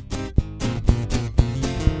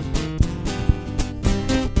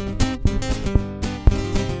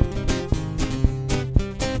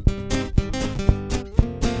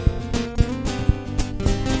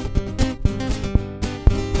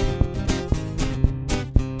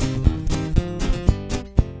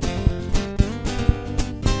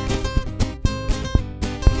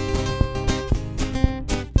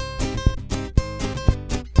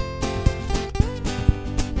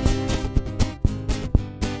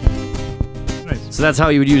 So that's how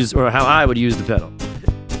you would use, or how I would use the pedal.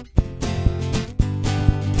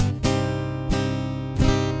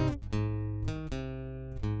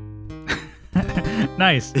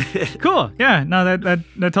 Nice. Cool. Yeah. No, that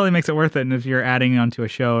totally makes it worth it. And if you're adding onto a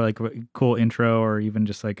show like a cool intro or even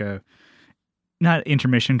just like a not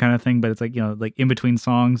intermission kind of thing, but it's like, you know, like in between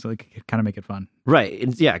songs, like kind of make it fun. Right.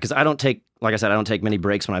 Yeah, because I don't take, like I said, I don't take many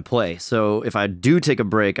breaks when I play. So if I do take a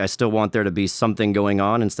break, I still want there to be something going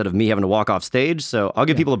on instead of me having to walk off stage. So I'll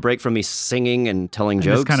give people a break from me singing and telling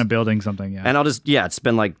jokes. Just kind of building something, yeah. And I'll just,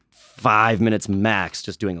 spend like 5 minutes max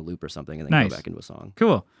just doing a loop or something and then go back into a song.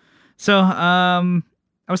 Cool. So I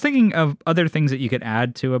was thinking of other things that you could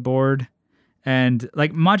add to a board. And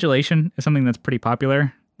like modulation is something that's pretty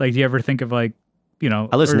popular. Like, do you ever think of like, you know...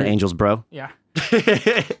 I listen to Angels, bro. Yeah.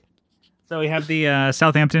 So we have the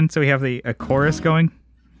Southampton. So we have a chorus going.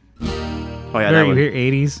 Oh yeah, there you hear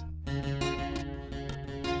 80s.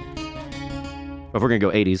 If we're gonna go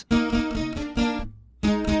 80s,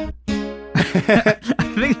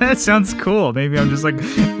 I think that sounds cool. Maybe I'm just like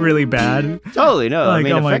really bad. Totally no. Like, I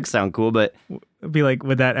mean, effects sound cool, but be like,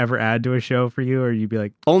 would that ever add to a show for you, or you'd be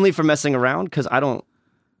like only for messing around? Because I don't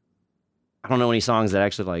know any songs that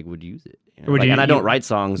actually like would use it. And I don't write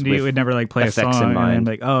songs. You would never like play a song in mind. And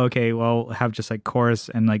then like, oh, okay, well, have just like chorus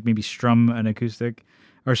and like maybe strum an acoustic,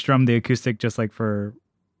 or strum the acoustic just like for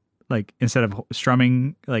like instead of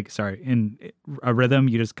strumming in a rhythm,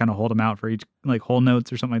 you just kind of hold them out for each like whole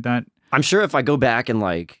notes or something like that. I'm sure if I go back and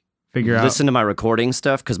like listen to my recording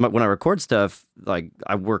stuff, because when I record stuff, like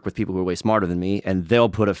I work with people who are way smarter than me, and they'll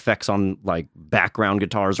put effects on like background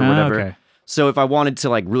guitars or whatever. Okay. So if I wanted to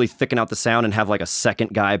like really thicken out the sound and have like a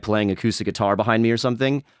second guy playing acoustic guitar behind me or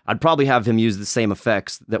something, I'd probably have him use the same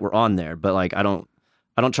effects that were on there. But like I don't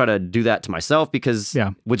try to do that to myself, because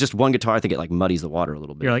with just one guitar, I think it like muddies the water a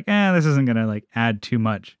little bit. You're like, this isn't gonna like add too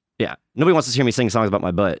much. Yeah, nobody wants to hear me sing songs about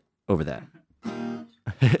my butt over that.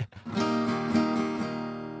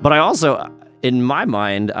 But I also, in my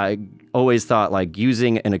mind, I always thought like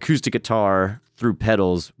using an acoustic guitar through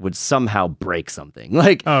pedals would somehow break something.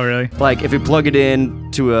 Like, oh really? Like if you plug it in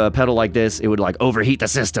to a pedal like this, it would like overheat the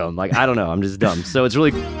system. Like, I don't know, I'm just dumb. So it's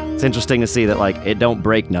interesting to see that like it don't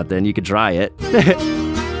break nothing. You could try it.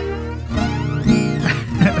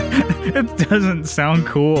 It doesn't sound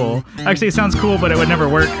cool. Actually, it sounds cool, but it would never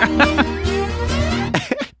work.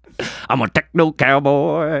 I'm a techno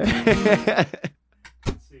cowboy.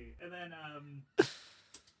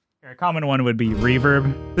 A common one would be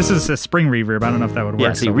reverb. This is a spring reverb. I don't know if that would work.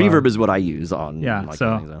 Yeah, see, reverb is what I use on. Yeah, like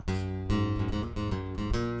so. Things,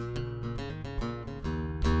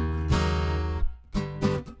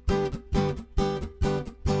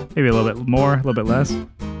 Maybe a little bit more, a little bit less.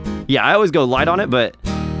 Yeah, I always go light on it, but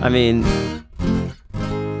I mean,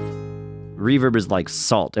 reverb is like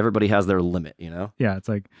salt. Everybody has their limit, you know? Yeah, it's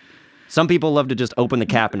like some people love to just open the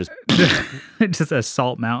cap and just a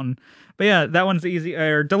salt mountain. But yeah, that one's easy.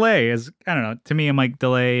 Or delay is, I don't know. To me, I'm like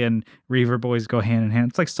delay and reverb always go hand in hand.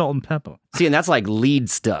 It's like salt and pepper. See, and that's like lead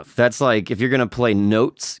stuff. That's like if you're gonna play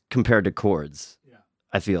notes compared to chords. Yeah,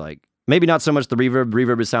 I feel like maybe not so much the reverb.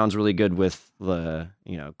 Reverb sounds really good with the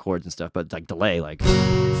chords and stuff, but like delay, like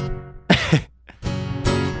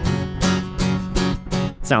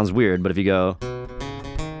sounds weird. But if you go,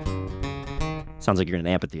 sounds like you're in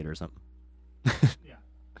an amphitheater or something. Yeah.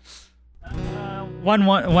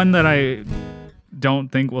 One that I don't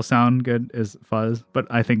think will sound good is fuzz, but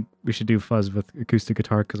I think we should do fuzz with acoustic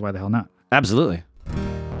guitar, because why the hell not? Absolutely.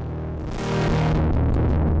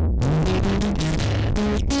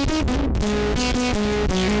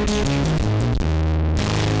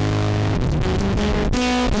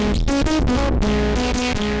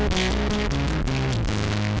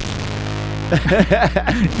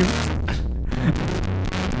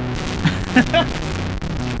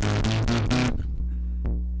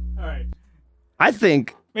 I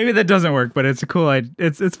think maybe that doesn't work, but it's a cool idea.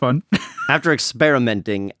 It's fun. After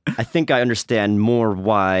experimenting, I think I understand more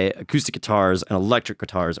why acoustic guitars and electric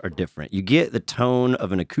guitars are different. You get the tone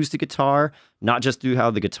of an acoustic guitar, not just through how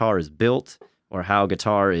the guitar is built or how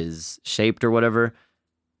guitar is shaped or whatever.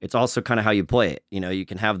 It's also kind of how you play it. You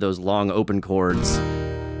can have those long open chords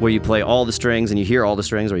where you play all the strings and you hear all the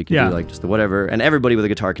strings, or you can do like just the whatever. And everybody with a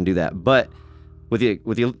guitar can do that. But with the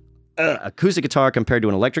acoustic guitar compared to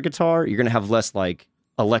an electric guitar, you're gonna have less like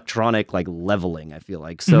electronic like leveling, I feel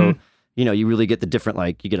like. So you really get the different,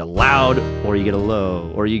 like you get a loud or you get a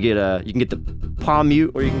low, or you can get the palm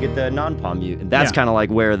mute or you can get the non-palm mute, and that's kind of like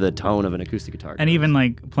where the tone of an acoustic guitar goes. And even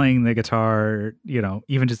like playing the guitar,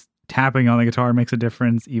 even just tapping on the guitar makes a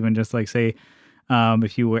difference. Even just like say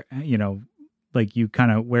if you were like you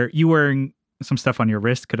kind of wearing some stuff on your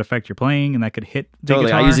wrist could affect your playing, and that could hit the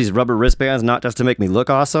guitar. I use these rubber wristbands not just to make me look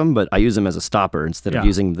awesome, but I use them as a stopper instead of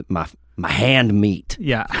using my hand meat.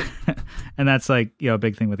 Yeah. And that's like, a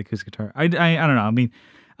big thing with acoustic guitar. I don't know. I mean,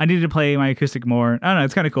 I needed to play my acoustic more. I don't know.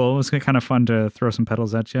 It's kind of cool. It's kind of fun to throw some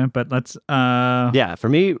pedals at you, but let's... Yeah, for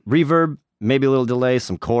me, reverb, maybe a little delay,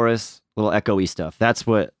 some chorus, a little echoey stuff. That's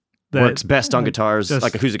what works best on guitars,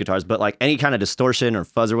 like acoustic guitars, but like any kind of distortion or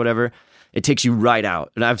fuzz or whatever, it takes you right out.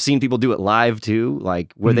 And I've seen people do it live too,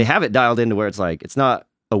 like where they have it dialed into where it's like, it's not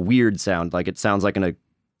a weird sound. Like it sounds like a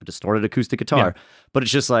distorted acoustic guitar, but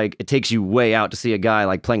it's just like, it takes you way out to see a guy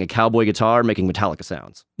like playing a cowboy guitar, making Metallica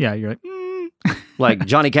sounds. Yeah. You're like, like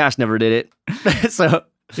Johnny Cash never did it. So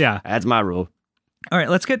yeah, that's my rule. All right,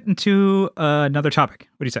 let's get into another topic.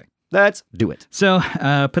 What do you say? Let's do it. So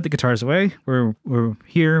put the guitars away. We're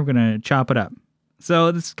here. We're going to chop it up.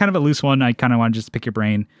 So this is kind of a loose one. I kind of want to just pick your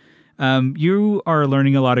brain. You are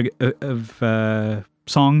learning a lot of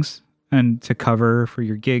songs and to cover for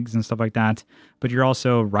your gigs and stuff like that, but you're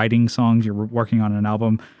also writing songs. You're working on an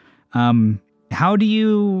album. How do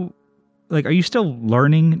you, like, are you still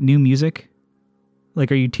learning new music? Like,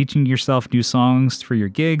 are you teaching yourself new songs for your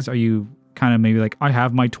gigs? Are you kind of maybe like I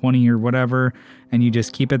have my 20 or whatever, and you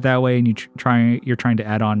just keep it that way, and you're trying to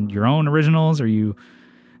add on your own originals, or you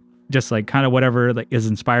just like kind of whatever like is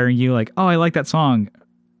inspiring you, like, oh, I like that song,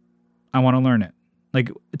 I want to learn it. Like,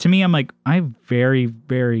 to me, I'm like, I very,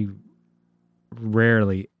 very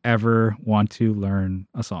rarely ever want to learn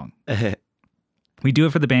a song. We do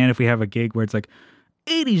it for the band if we have a gig where it's like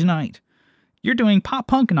 80s night, you're doing pop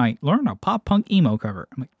punk night, learn a pop punk emo cover.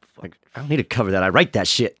 I'm like, I don't need to cover that. I write that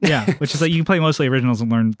shit. Yeah, which is like you can play mostly originals and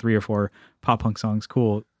learn 3 or 4 pop punk songs.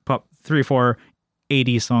 Cool. 3 or 4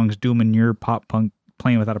 80s songs doing your pop punk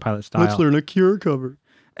Playing Without a Pilot style. Let's learn a Cure cover.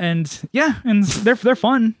 And yeah, and they're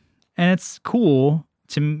fun, and it's cool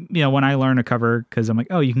to, when I learn a cover, because I'm like,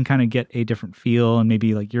 oh, you can kind of get a different feel, and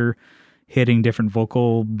maybe like you're hitting different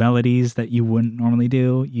vocal melodies that you wouldn't normally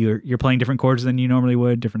do. You're playing different chords than you normally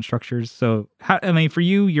would, different structures. So for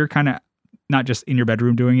you, you're kind of not just in your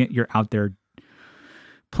bedroom doing it, you're out there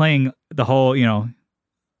playing the whole,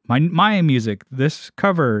 my music, this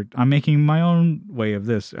cover, I'm making my own way of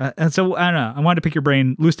this. And so I don't know, I wanted to pick your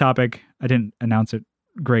brain. Loose topic. I didn't announce it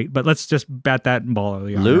great, but let's just bat that ball.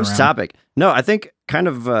 Loose topic. No, I think kind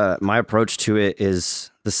of my approach to it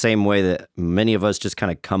is the same way that many of us just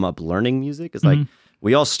kind of come up learning music. It's like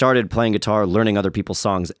we all started playing guitar, learning other people's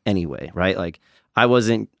songs anyway, right? Like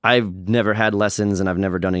I've never had lessons and I've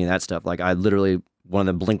never done any of that stuff. Like I literally one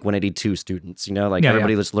of the Blink-182 students,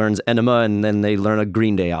 everybody just learns Enema and then they learn a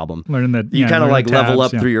Green Day album. Learning that you kind of like level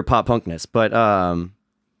up through your pop punkness. But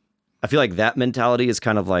I feel like that mentality is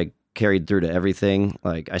kind of like carried through to everything.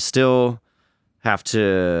 Like I still have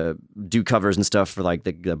to do covers and stuff for like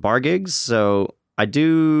the bar gigs. So I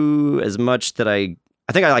do as much that I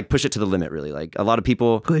think I like push it to the limit, really. Like a lot of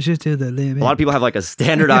people push it to the limit. A lot of people have like a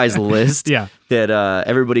standardized list that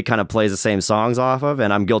everybody kind of plays the same songs off of.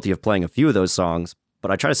 And I'm guilty of playing a few of those songs, but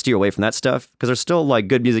I try to steer away from that stuff because there's still like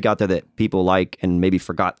good music out there that people like and maybe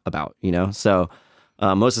forgot about, So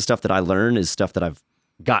most of the stuff that I learn is stuff that I've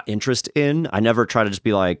got interest in. I never try to just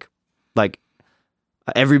be like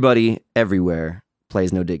everybody everywhere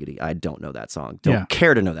plays No Diggity. I don't know that song. Don't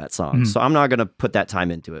care to know that song. So I'm not going to put that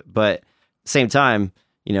time into it. But same time,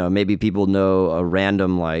 maybe people know a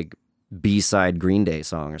random like B-side Green Day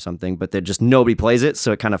song or something, but that just nobody plays it.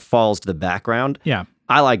 So it kind of falls to the background. Yeah.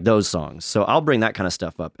 I like those songs. So I'll bring that kind of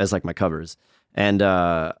stuff up as like my covers. And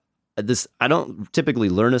I don't typically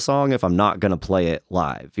learn a song if I'm not going to play it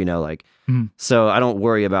live, so I don't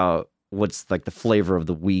worry about what's like the flavor of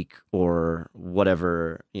the week or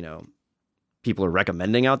whatever, people are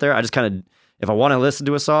recommending out there. I just kind of, if I want to listen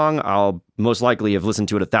to a song, I'll most likely have listened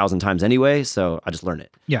to it 1,000 times anyway. So I just learn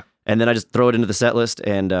it. Yeah. And then I just throw it into the set list,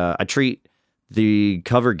 and I treat the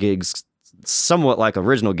cover gigs somewhat like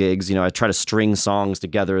original gigs. I try to string songs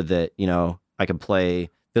together that, I can play.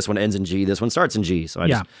 This one ends in G, this one starts in G. So I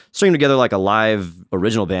just string together like a live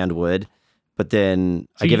original band would, but then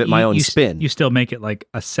I give it my own spin. You still make it like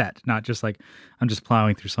a set, not just like I'm just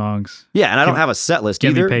plowing through songs. Yeah, and I don't have a set list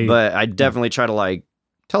either, but I definitely try to like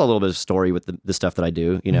tell a little bit of story with the stuff that I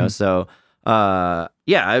do, So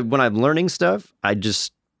when I'm learning stuff, I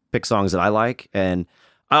just pick songs that I like, and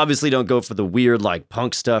I obviously don't go for the weird like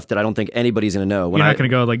punk stuff that I don't think anybody's gonna know. You're not gonna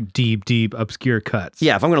go like deep obscure cuts.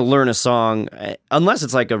 Yeah, if I'm gonna learn a song, unless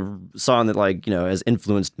it's like a song that like has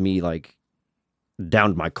influenced me like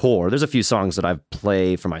down to my core. There's a few songs that I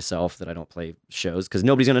play for myself that I don't play shows because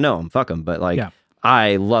nobody's gonna know them. Fuck them. But like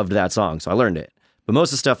I loved that song, so I learned it. But most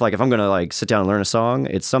of the stuff, like if I'm gonna like sit down and learn a song,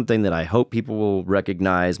 it's something that I hope people will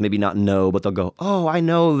recognize, maybe not know, but they'll go, "Oh, I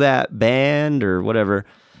know that band" or whatever.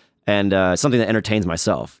 And something that entertains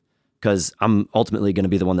myself, because I'm ultimately going to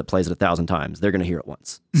be the one that plays it 1,000 times. They're going to hear it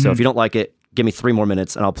once. So if you don't like it, give me 3 more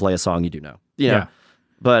minutes and I'll play a song you do know. Yeah.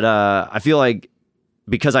 But I feel like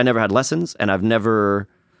because I never had lessons and I've never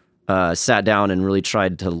sat down and really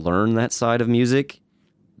tried to learn that side of music,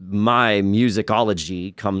 my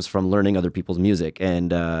musicology comes from learning other people's music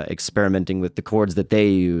and experimenting with the chords that they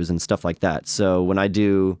use and stuff like that. So when I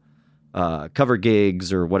do cover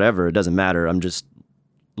gigs or whatever, it doesn't matter. I'm just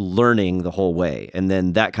learning the whole way, and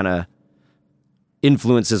then that kind of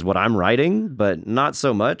influences what I'm writing, but not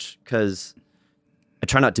so much because I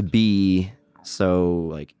try not to be so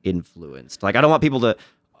like influenced. Like I don't want people to,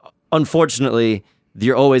 unfortunately,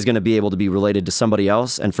 you're always going to be able to be related to somebody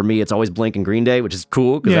else, and for me it's always Blink and Green Day, which is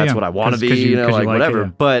cool because that's what I want to be, like whatever.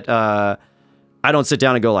 But I don't sit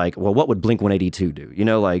down and go like, well, what would Blink-182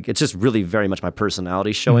 do? Like it's just really very much my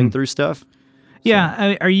personality showing through stuff.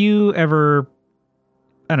 Yeah. So. Are you ever,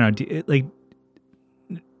 I don't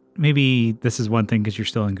know, maybe this is one thing because you're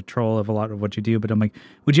still in control of a lot of what you do, but I'm like,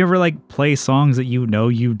 would you ever like play songs that you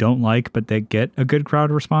don't like, but they get a good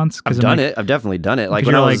crowd response? I've done it. I've definitely done it. Like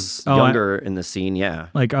when I was younger in the scene, yeah.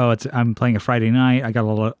 Like, I'm playing a Friday night. I got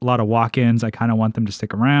a lot of walk-ins. I kind of want them to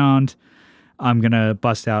stick around. I'm going to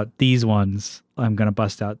bust out these ones. I'm going to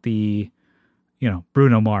bust out the,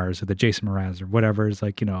 Bruno Mars or the Jason Mraz or whatever is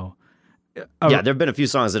like, yeah, there have been a few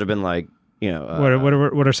songs that have been like,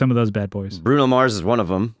 what are some of those bad boys? Bruno Mars is one of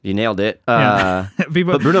them. You nailed it. But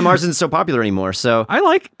Bruno Mars isn't so popular anymore. So I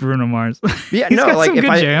like Bruno Mars. Yeah, no, like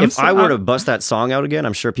if I were to bust that song out again,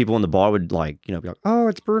 I'm sure people in the bar would be like, oh,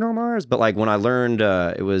 it's Bruno Mars. But like when I learned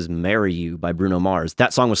it was "Marry You" by Bruno Mars,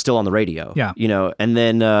 that song was still on the radio. Yeah, and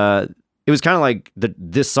then it was kind of like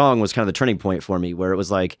this song was kind of the turning point for me, where it was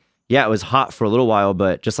like, yeah, it was hot for a little while,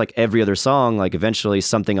 but just like every other song, like eventually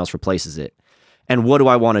something else replaces it. And what do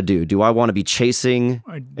I want to do? Do I want to be chasing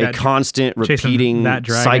a constant repeating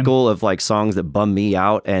cycle of like songs that bum me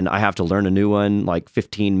out and I have to learn a new one like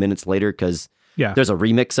 15 minutes later because there's a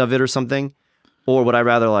remix of it or something? Or would I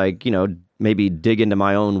rather like, maybe dig into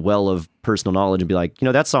my own well of personal knowledge and be like,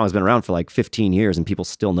 that song's been around for like 15 years and people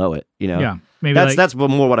still know it, Yeah. Maybe that's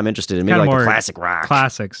more what I'm interested in. Maybe like the classic rock.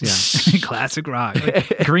 Classics, yeah. Classic rock.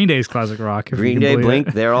 Like Green Day's classic rock. Green Day,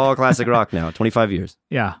 Blink, they're all classic rock now, 25 years.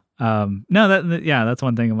 Yeah. No, that's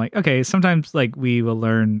one thing. I'm like, okay, sometimes like we will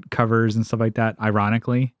learn covers and stuff like that,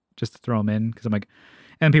 ironically, just to throw them in. Cause I'm like,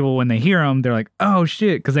 and people, when they hear them, they're like, oh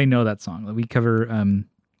shit. Cause they know that song. Like we cover,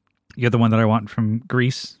 You're the One That I Want from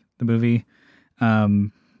Grease, the movie.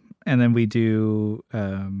 And then we do,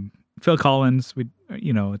 Phil Collins,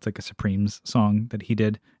 it's like a Supremes song that he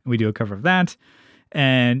did. And we do a cover of that.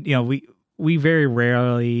 And, we very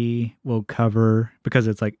rarely will cover because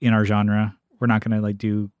it's like in our genre. We're not going to like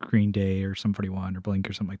do Green Day or Sum 41 or Blink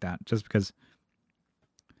or something like that, just because.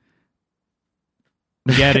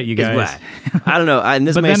 We get it, you guys. I don't know. And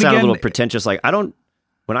this may sound a little pretentious. Like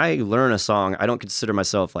when I learn a song, I don't consider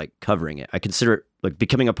myself like covering it. I consider it like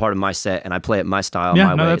becoming a part of my set, and I play it my style,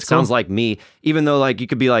 my way. It sounds like me, even though like you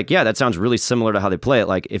could be like, yeah, that sounds really similar to how they play it.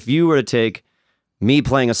 Like if you were to take me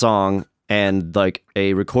playing a song and like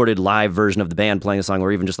a recorded live version of the band playing a song,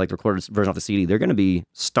 or even just like the recorded version off the CD, they're going to be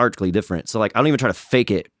starkly different. So like, I don't even try to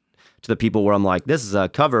fake it to the people where I'm like, this is a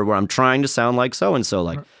cover where I'm trying to sound like so-and-so.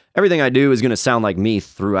 Like everything I do is going to sound like me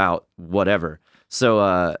throughout whatever. So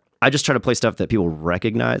I just try to play stuff that people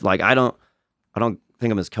recognize. Like I don't think of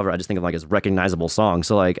them as cover. I just think of like as recognizable songs.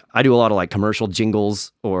 So like I do a lot of like commercial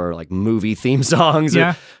jingles or like movie theme songs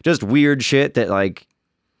or just weird shit that like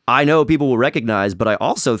I know people will recognize, but I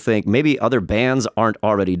also think maybe other bands aren't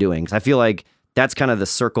already doing. Because I feel like that's kind of the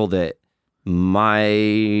circle that my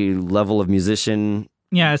level of musician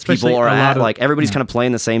especially people are at. Like everybody's kind of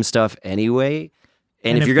playing the same stuff anyway.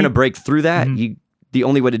 And if you're going to break through that, the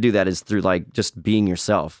only way to do that is through like just being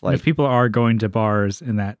yourself. Like if people are going to bars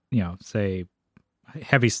in that, say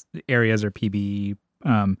heavy areas or PB,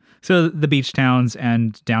 so the beach towns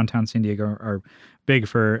and downtown San Diego are big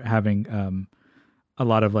for having a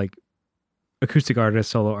lot of like acoustic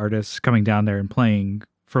artists, solo artists coming down there and playing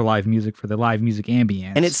for live music, for the live music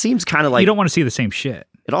ambience. And it seems kind of like you don't want to see the same shit.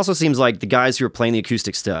 It also seems like the guys who are playing the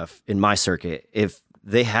acoustic stuff in my circuit, if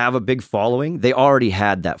they have a big following, they already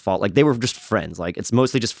had that like they were just friends. Like it's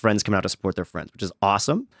mostly just friends coming out to support their friends, which is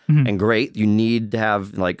awesome and great. You need to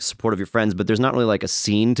have like support of your friends, but there's not really like a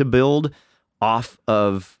scene to build off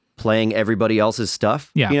of playing everybody else's stuff.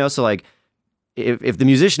 Yeah. So like if the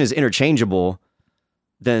musician is interchangeable,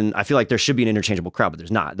 then I feel like there should be an interchangeable crowd, but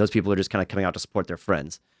there's not. Those people are just kind of coming out to support their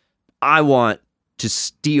friends. I want to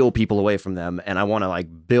steal people away from them, and I want to like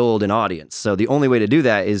build an audience. So the only way to do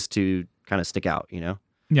that is to kind of stick out,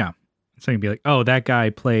 Yeah. So you can be like, oh, that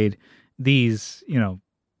guy played these,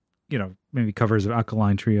 maybe covers of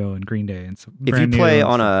Alkaline Trio and Green Day and some. If you play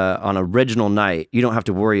on an original night, you don't have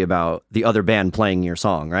to worry about the other band playing your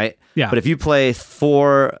song, right? Yeah. But if you play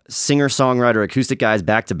 4 singer-songwriter acoustic guys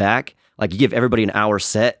back to back, like you give everybody an hour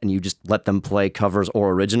set and you just let them play covers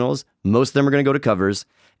or originals, most of them are going to go to covers,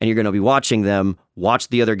 and you're going to be watching them watch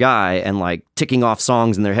the other guy and like ticking off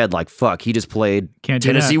songs in their head like, fuck, he just played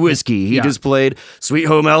Tennessee Whiskey. He just played Sweet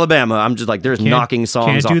Home Alabama. I'm just like, there's knocking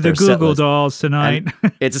songs off their set list. Can't do the Google Dolls tonight.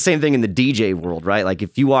 It's the same thing in the DJ world, right? Like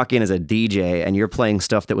if you walk in as a DJ and you're playing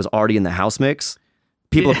stuff that was already in the house mix,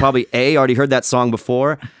 people have probably A, already heard that song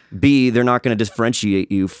before, B, they're not going to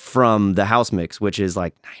differentiate you from the house mix, which is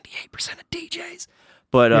like 98% of DJs.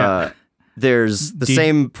 But there's the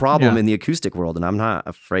same problem in the acoustic world, and I'm not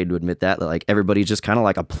afraid to admit that like everybody's just kind of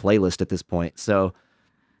like a playlist at this point. So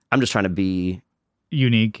I'm just trying to be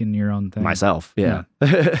unique in your own thing. Myself, yeah.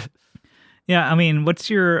 Yeah, I mean, what's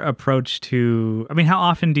your approach to? I mean, how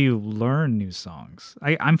often do you learn new songs?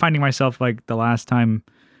 I'm finding myself like the last time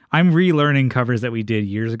I'm relearning covers that we did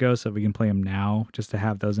years ago, so we can play them now, just to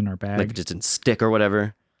have those in our bag. Like just in stick or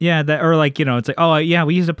whatever. Yeah, that or like it's like oh yeah,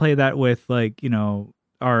 we used to play that with like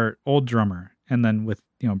our old drummer, and then with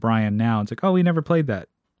Brian now, it's like oh we never played that.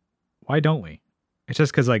 Why don't we? It's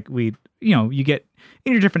just because like we you get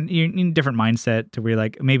in you're in a different mindset to where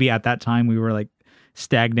like maybe at that time we were like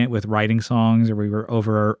stagnant with writing songs or we were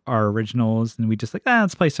over our originals and we just like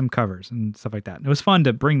let's play some covers and stuff like that. And it was fun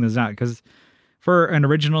to bring those out because for an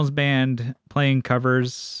originals band playing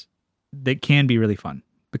covers, they can be really fun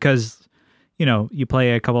because you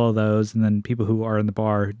play a couple of those and then people who are in the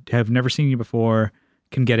bar have never seen you before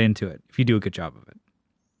can get into it if you do a good job of it.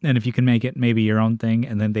 And if you can make it maybe your own thing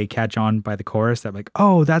and then they catch on by the chorus that like,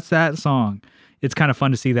 oh, that's that song. It's kind of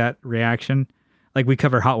fun to see that reaction. Like we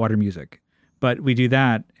cover Hot Water Music, but we do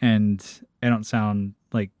that and I don't sound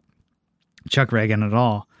like Chuck Reagan at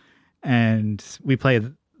all. And we play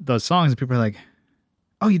those songs and people are like,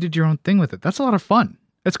 oh, you did your own thing with it. That's a lot of fun.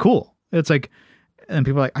 It's cool. It's like, and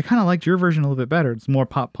people are like, I kind of liked your version a little bit better. It's more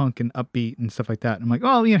pop punk and upbeat and stuff like that. And I'm like,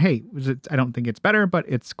 oh, hey, I don't think it's better, but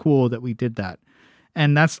it's cool that we did that.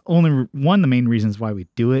 And that's only one of the main reasons why we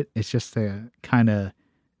do it. It's just to kind of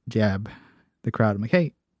jab the crowd. I'm like,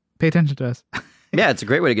 hey, pay attention to us. Yeah, it's a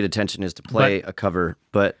great way to get attention is to play a cover.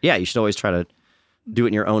 But yeah, you should always try to do it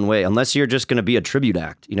in your own way, unless you're just going to be a tribute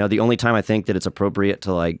act. The only time I think that it's appropriate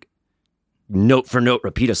to like note for note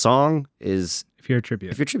repeat a song is if you're a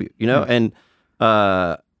tribute. Yeah. And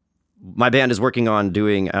my band is working on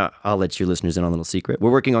doing, I'll let you listeners in on a little secret.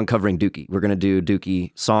 We're working on covering Dookie. We're going to do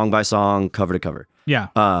Dookie song by song, cover to cover. Yeah.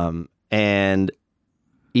 And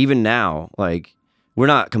even now, like, we're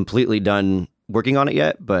not completely done working on it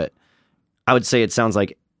yet, but I would say it sounds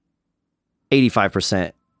like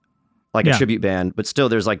 85% like a tribute band, but still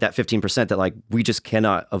there's like that 15% that like we just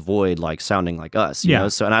cannot avoid like sounding like us, you know?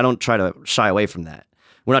 So, and I don't try to shy away from that.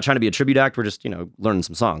 We're not trying to be a tribute act. We're just, learning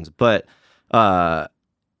some songs. But yeah,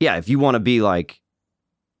 if you want to be like,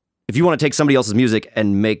 if you want to take somebody else's music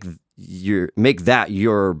and make that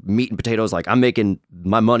your meat and potatoes, like I'm making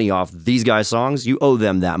my money off these guys' songs, you owe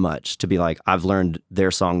them that much to be like, I've learned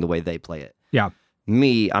their song the way they play it. Yeah.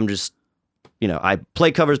 Me, I'm just, I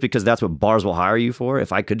play covers because that's what bars will hire you for.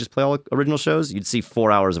 If I could just play all original shows, you'd see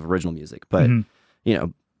 4 hours of original music. But,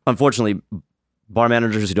 unfortunately, bar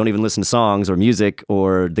managers who don't even listen to songs or music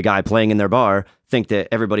or the guy playing in their bar think that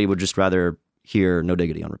everybody would just rather hear No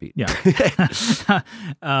Diggity on repeat. Yeah.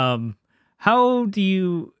 How do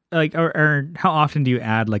you like, or how often do you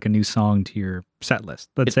add like a new song to your set list?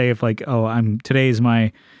 Let's say if like, today's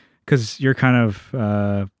my, because you're kind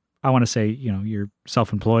of, I want to say, you're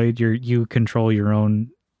self-employed. You control your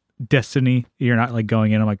own destiny. You're not like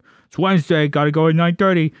going in. I'm like, it's Wednesday, got to go at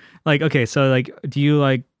 9:30. Like, okay, so like, do you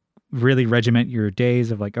like really regiment your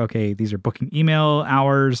days of like, okay, these are booking email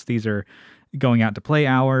hours. These are going out to play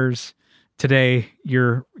hours. Today,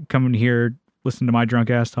 you're coming here, listen to my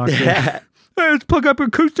drunk ass talk. Hey, let's plug up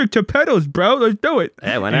acoustic to pedals, bro. Let's do it.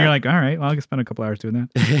 Yeah, why not? And you're like, all right, well, I can spend a couple hours doing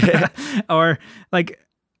that. Or like,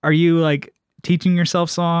 are you like teaching yourself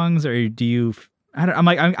songs, or do you? I'm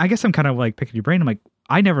like, I guess I'm kind of like picking your brain. I'm like,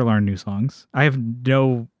 I never learn new songs. I have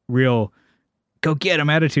no real go get 'em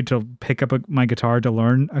attitude to pick up my guitar to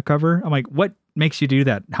learn a cover. I'm like, what makes you do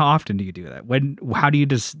that? How often do you do that? How do you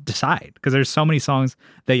just decide? Because there's so many songs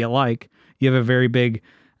that you like. You have a very big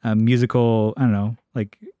musical,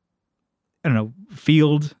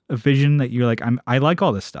 field of vision that you're like, I like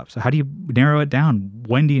all this stuff. So how do you narrow it down?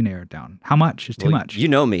 When do you narrow it down? How much is too much? You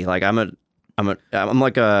know me, like I'm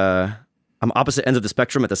opposite ends of the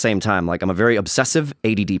spectrum at the same time. Like I'm a very obsessive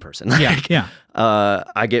ADD person. Yeah.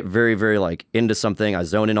 I get very, very like into something. I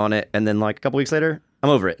zone in on it, and then like a couple weeks later, I'm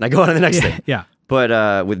over it, and I go on to the next thing. Yeah.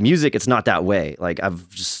 But with music, it's not that way. Like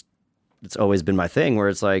it's always been my thing where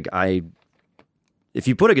it's like if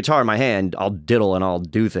you put a guitar in my hand, I'll diddle and I'll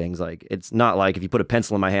do things. Like it's not like if you put a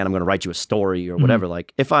pencil in my hand, I'm going to write you a story or whatever.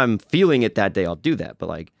 Like if I'm feeling it that day, I'll do that. But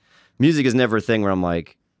like music is never a thing where I'm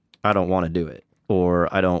like, I don't want to do it, or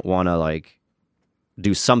I don't want to like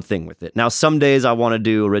do something with it. Now, some days I want to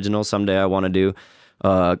do original, someday I want to do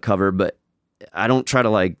cover, but I don't try to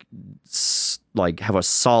like have a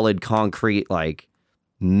solid, concrete like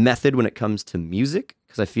method when it comes to music,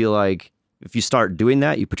 because I feel like if you start doing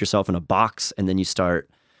that, you put yourself in a box, and then you start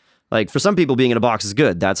like, for some people being in a box is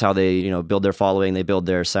good. That's how they, build their following, they build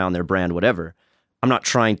their sound, their brand, whatever. I'm not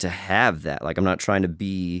trying to have that. Like I'm not trying to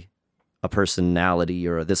be a personality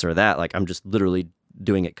or this or that. Like I'm just literally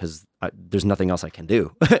doing it because there's nothing else I can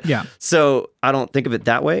do. Yeah. So I don't think of it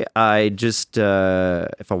that way. I just,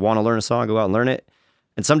 if I want to learn a song, I go out and learn it.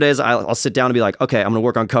 And some days I'll sit down and be like, okay, I'm going to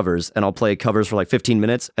work on covers, and I'll play covers for like 15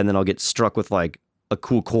 minutes, and then I'll get struck with like a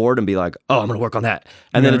cool chord and be like, oh, I'm going to work on that.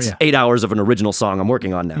 And then it's 8 hours of an original song I'm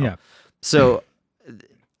working on now. Yeah. So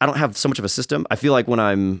I don't have so much of a system. I feel like when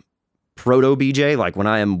I'm proto BJ, like when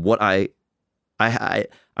I am what I'm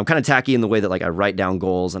kind of tacky in the way that like I write down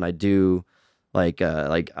goals, and I do like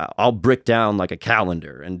I'll brick down like a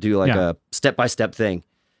calendar and do like a step-by-step thing.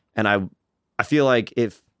 And I feel like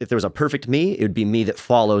if there was a perfect me, it would be me that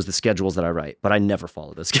follows the schedules that I write, but I never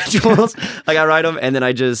follow those schedules. Like I write them and then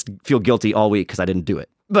I just feel guilty all week because I didn't do it.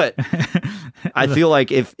 But I feel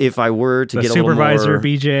like if I were to get a little more... The supervisor,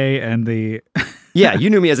 BJ, and the... Yeah, you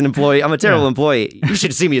knew me as an employee. I'm a terrible employee. You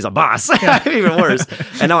should see me as a boss. Even worse.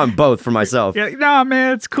 And now I'm both for myself. Yeah, nah,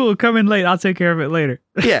 man, it's cool. Come in late. I'll take care of it later.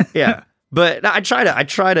 Yeah. But I try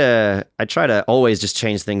to always just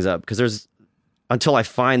change things up because until I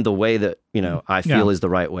find the way that, I feel is the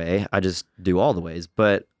right way, I just do all the ways.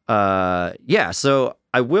 But so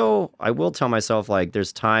I will tell myself like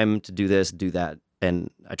there's time to do this, do that,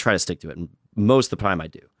 and I try to stick to it. And most of the time I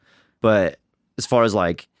do. But as far as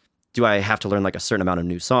like, do I have to learn like a certain amount of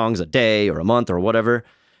new songs a day or a month or whatever?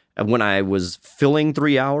 And when I was filling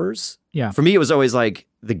 3 hours, for me, it was always like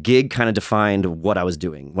the gig kind of defined what I was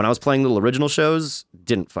doing. When I was playing little original shows,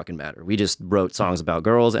 didn't fucking matter. We just wrote songs about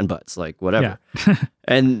girls and butts, like whatever. Yeah.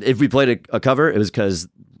 And if we played a cover, it was because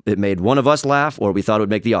it made one of us laugh, or we thought it would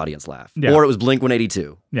make the audience laugh, or it was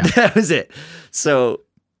Blink-182. Yeah. That was it. So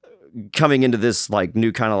coming into this like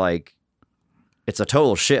new kind of like, it's a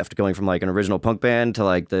total shift going from like an original punk band to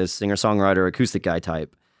like the singer-songwriter acoustic guy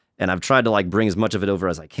type. And I've tried to like bring as much of it over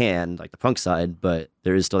as I can, like the punk side, but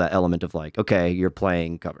there is still that element of like, okay, you're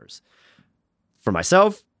playing covers. For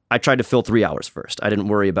myself, I tried to fill 3 hours first. I didn't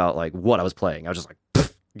worry about like what I was playing. I was just like,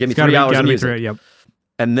 give me 3 hours of music. Yep.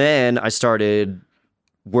 And then I started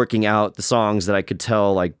working out the songs that I could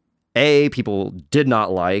tell like, A, people did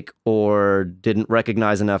not like or didn't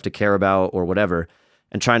recognize enough to care about or whatever,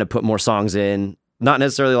 and trying to put more songs in. Not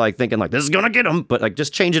necessarily like thinking like, this is going to get them, but like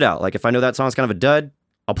just change it out. Like if I know that song's kind of a dud,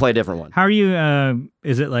 I'll play a different one. How are you,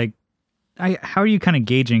 is it like, how are you kind of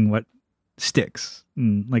gauging what sticks?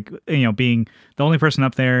 Like, being the only person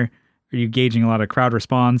up there, are you gauging a lot of crowd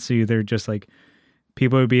response? So they're just like,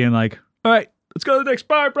 people are being like, all right, let's go to the next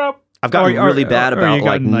part, bro. I've gotten really bad about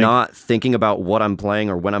like not thinking about what I'm playing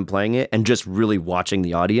or when I'm playing it and just really watching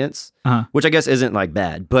the audience, which I guess isn't like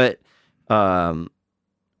bad, but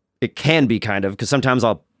it can be kind of, because sometimes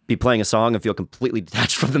I'll be playing a song and feel completely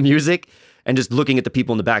detached from the music and just looking at the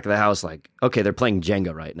people in the back of the house like, okay, they're playing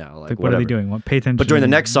Jenga right now. Like what are they doing? Pay attention. But during the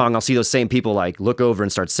next song, I'll see those same people like look over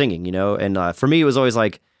and start singing, And for me, it was always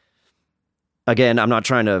like, again, I'm not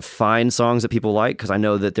trying to find songs that people like because I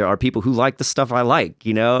know that there are people who like the stuff I like,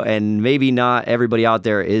 and maybe not everybody out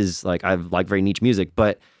there is like, I like very niche music,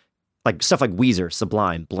 but like stuff like Weezer,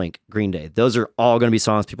 Sublime, Blink, Green Day, those are all going to be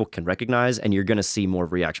songs people can recognize, and you're going to see more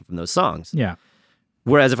reaction from those songs. Yeah.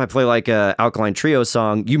 Whereas if I play like a Alkaline Trio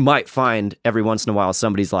song, you might find every once in a while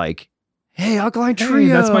somebody's like, hey, Alkaline Trio.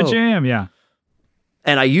 Hey, that's my jam, yeah.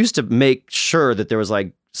 And I used to make sure that there was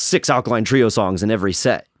like 6 Alkaline Trio songs in every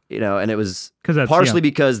set, and it was partially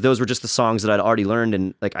because those were just the songs that I'd already learned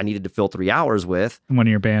and like I needed to fill 3 hours with. And one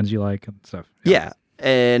of your bands you like and stuff. Yeah.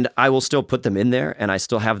 And I will still put them in there and I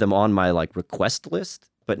still have them on my like request list.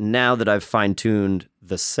 But now that I've fine-tuned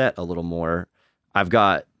the set a little more, I've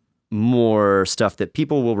got more stuff that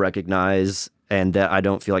people will recognize and that I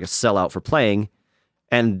don't feel like a sellout for playing.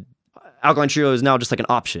 And Alkaline Trio is now just like an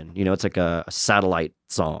option. It's like a satellite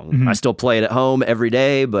song. Mm-hmm. I still play it at home every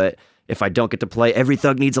day, but if I don't get to play Every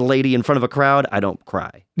Thug Needs a Lady in front of a crowd, I don't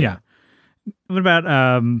cry. Yeah. What about,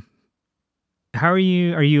 how are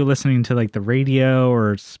you listening to like the radio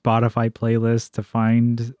or Spotify playlist to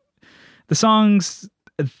find the songs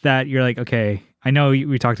that you're like, okay, I know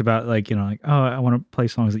we talked about like, like, oh, I want to play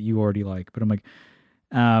songs that you already like, but I'm like,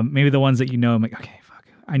 maybe the ones that I'm like, okay, fuck,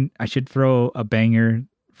 I should throw a banger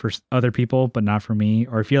for other people, but not for me.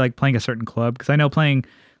 Or if you like playing a certain club, because I know playing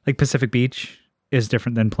like Pacific Beach is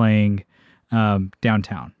different than playing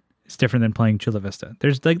downtown. It's different than playing Chula Vista.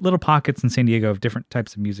 There's like little pockets in San Diego of different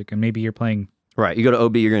types of music, and maybe you're playing. Right, you go to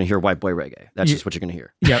OB, you're going to hear White Boy Reggae. That's just what you're going to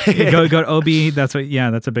hear. Yeah, go to OB. That's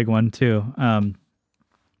a big one too.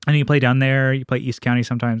 And you play down there. You play East County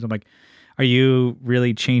sometimes. I'm like, are you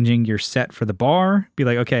really changing your set for the bar? Be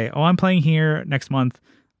like, okay, I'm playing here next month,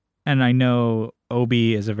 and I know OB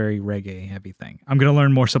is a very reggae heavy thing. I'm going to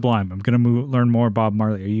learn more Sublime. I'm going to learn more Bob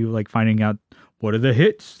Marley. Are you like finding out what are the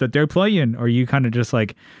hits that they're playing? Or are you kind of just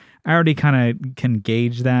like, I already kind of can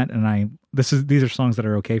gauge that, and these are songs that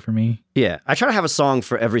are okay for me. Yeah, I try to have a song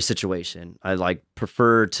for every situation. I like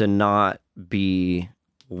prefer to not be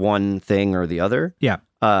one thing or the other. Yeah.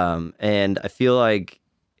 And I feel like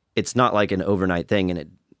it's not like an overnight thing, and it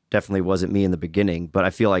definitely wasn't me in the beginning, but I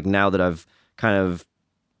feel like now that I've kind of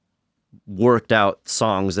worked out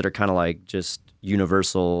songs that are kind of like just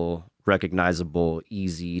universal, recognizable,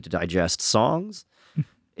 easy to digest songs,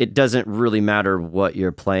 it doesn't really matter what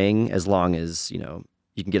you're playing as long as,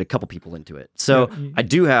 you can get a couple people into it. So I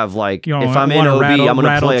do have like, if I'm in OB, I'm going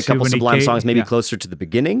to play a couple Sublime songs, maybe closer to the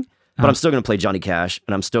beginning, but I'm still going to play Johnny Cash,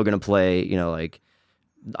 and I'm still going to play, like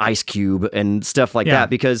Ice Cube and stuff like that,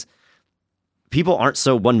 because people aren't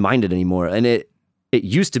so one-minded anymore. And it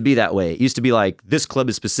used to be that way. It used to be like, this club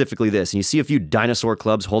is specifically this. And you see a few dinosaur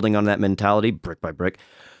clubs holding on that mentality, brick by brick.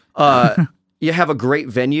 You have a great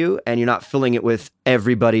venue, and you're not filling it with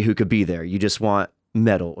everybody who could be there. You just want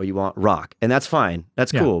metal or you want rock, and that's fine.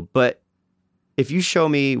 That's cool. But if you show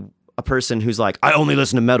me a person who's like, I only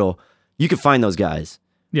listen to metal, you can find those guys.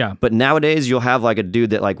 Yeah. But nowadays you'll have like a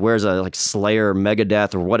dude that like wears a like Slayer,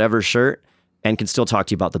 Megadeth, or whatever shirt and can still talk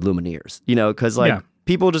to you about the Lumineers, because like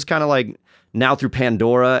people just kind of like now through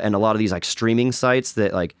Pandora and a lot of these like streaming sites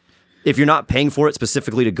that like, if you're not paying for it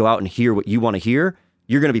specifically to go out and hear what you want to hear,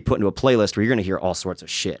 you're going to be put into a playlist where you're going to hear all sorts of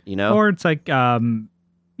shit, Or it's like,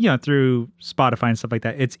 through Spotify and stuff like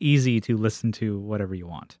that, it's easy to listen to whatever you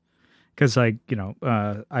want. Because like,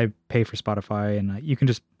 I pay for Spotify, and you can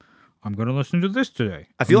just, I'm going to listen to this today.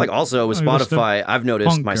 I feel like also with Spotify, I've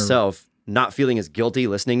noticed myself not feeling as guilty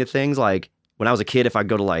listening to things. Like when I was a kid, if I'd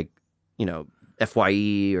go to like,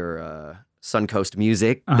 FYE or Suncoast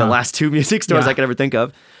Music, the last two music stores I could ever think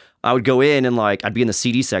of, I would go in and like, I'd be in the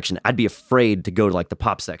CD section. I'd be afraid to go to like the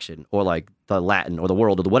pop section or like the Latin or the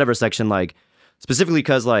world or the whatever section, like specifically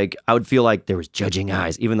because like I would feel like there was judging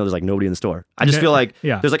eyes, even though there's like nobody in the store. I just feel like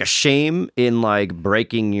there's like a shame in like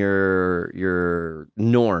breaking your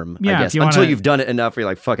norm, I guess, until you've done it enough where you're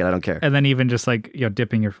like, fuck it, I don't care. And then even just like,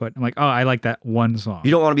 dipping your foot. I'm like, oh, I like that one song. You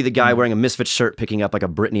don't want to be the guy wearing a Misfits shirt, picking up like a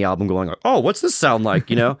Britney album going like, oh, what's this sound like,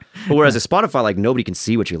 But whereas at Spotify, like nobody can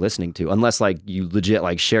see what you're listening to unless like you legit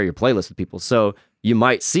like share your playlist with people. So you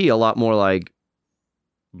might see a lot more like,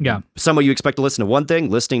 someone you expect to listen to one thing,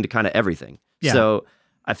 listening to kind of everything. Yeah. So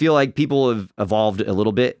I feel like people have evolved a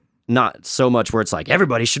little bit, not so much where it's like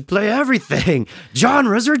everybody should play everything.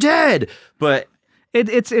 Genres are dead, but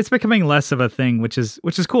it's becoming less of a thing, which is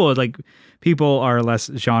cool. Like people are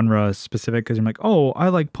less genre specific because you're like, oh, I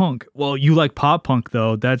like punk. Well, you like pop punk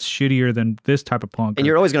though. That's shittier than this type of punk. And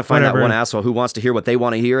you're always going to find that one asshole who wants to hear what they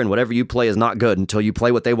want to hear, and whatever you play is not good until you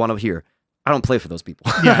play what they want to hear. I don't play for those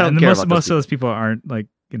people. Yeah, I don't care about most of those people aren't like,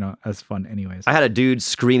 as fun anyways. I had a dude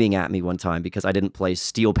screaming at me one time because I didn't play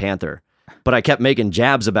Steel Panther, but I kept making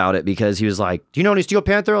jabs about it because he was like, do you know any Steel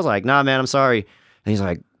Panther? I was like, nah, man, I'm sorry. And he's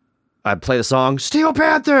like, I play the song, Steel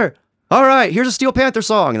Panther. All right, here's a Steel Panther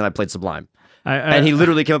song. And then I played Sublime. And he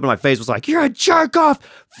literally came up in my face, was like, you're a jerk off.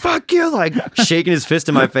 Fuck you. Like shaking his fist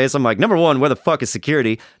in my face. I'm like, number one, where the fuck is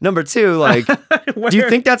security? Number two, like, do you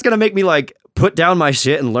think that's going to make me like put down my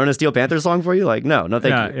shit and learn a Steel Panther song for you? Like, no,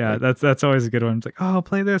 thank you. Yeah, like, that's always a good one. It's like, oh, I'll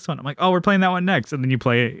play this one. I'm like, oh, we're playing that one next. And then you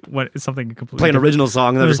play something completely play an original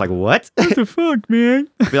song, and they're just like, what? What the fuck, man?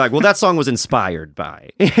 Be like, well, that song was inspired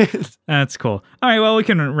by. That's cool. All right, well, we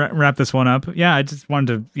can wrap this one up. Yeah, I just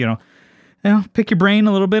wanted to, pick your brain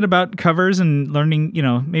a little bit about covers and learning,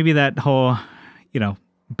 maybe that whole,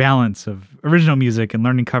 balance of original music and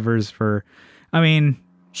learning covers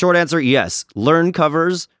Short answer, yes. Learn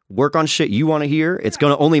covers, work on shit you want to hear. It's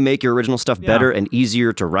going to only make your original stuff better and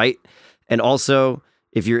easier to write. And also,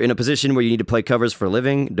 if you're in a position where you need to play covers for a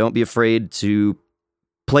living, don't be afraid to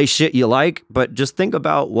play shit you like, but just think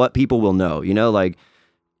about what people will know. Like,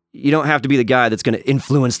 you don't have to be the guy that's going to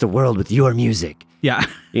influence the world with your music. Yeah.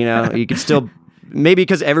 You can still, maybe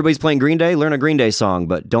because everybody's playing Green Day, learn a Green Day song,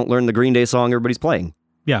 but don't learn the Green Day song everybody's playing.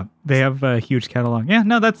 Yeah, they have a huge catalog. Yeah,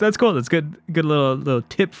 no, that's cool. That's good little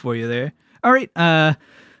tip for you there. All right,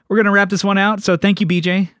 we're gonna wrap this one out. So thank you,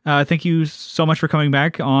 BJ. Thank you so much for coming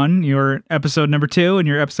back on your episode number 2 and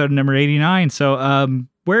your episode number 89. So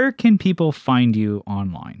where can people find you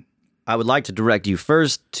online? I would like to direct you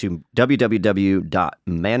first to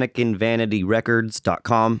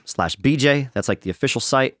www.mannequinvanityrecords.com/BJ. That's like the official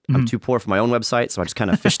site. Mm-hmm. I'm too poor for my own website, so I just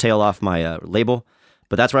kind of fishtail off my label.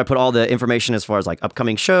 But that's where I put all the information as far as like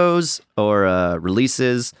upcoming shows or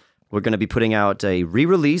releases. We're going to be putting out a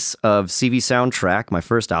re-release of CV Soundtrack, my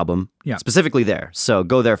first album, specifically there. So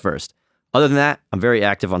go there first. Other than that, I'm very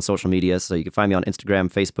active on social media. So you can find me on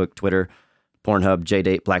Instagram, Facebook, Twitter, Pornhub,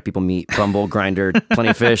 JDate, Black People Meet, Bumble, Grindr, Plenty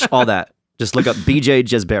of Fish, all that. Just look up BJ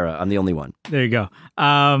Jesbera. I'm the only one. There you go.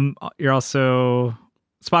 You're also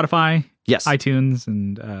Spotify, Yes. iTunes,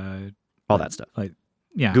 and all that stuff. Like,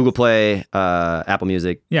 yeah, Google Play, Apple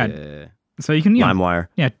Music. Yeah. So you can LimeWire.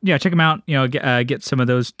 Yeah, check them out. Get some of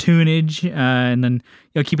those tunage, and then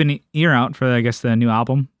keep an ear out for, I guess, the new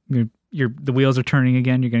album. The wheels are turning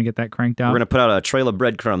again. You're gonna get that cranked out. We're gonna put out a trail of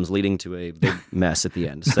breadcrumbs leading to a big mess at the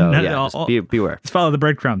end. So just beware. Just follow the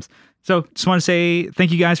breadcrumbs. So just want to say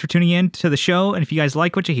thank you guys for tuning in to the show. And if you guys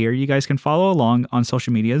like what you hear, you guys can follow along on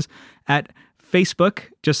social medias at Facebook.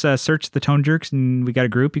 Just search the Tone Jerks, and we got a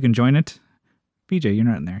group. You can join it. BJ, you're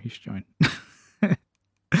not in there. You should join.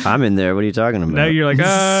 I'm in there. What are you talking about? Now you're like,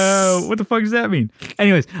 what the fuck does that mean?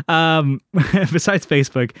 Anyways, besides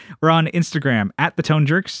Facebook, we're on Instagram at the Tone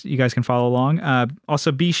Jerks. You guys can follow along.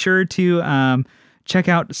 Also, be sure to check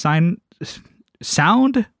out Soundrise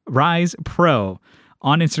Pro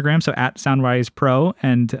on Instagram. So at Soundrise Pro.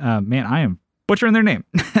 And man, I am butchering their name.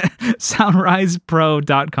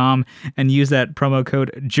 SoundrisePro.com, and use that promo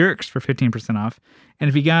code JERKS for 15% off. And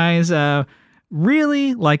if you guys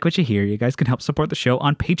really like what you hear, you guys can help support the show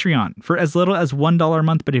on Patreon for as little as $1 a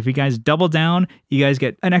month. But if you guys double down, you guys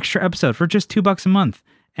get an extra episode for just $2 a month.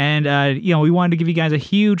 And we wanted to give you guys a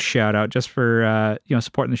huge shout out just for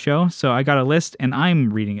supporting the show. So I got a list, and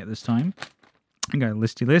I'm reading it this time. I got a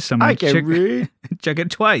listy list. So I'm gonna check it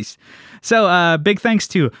twice. So big thanks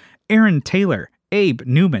to Aaron Taylor, Abe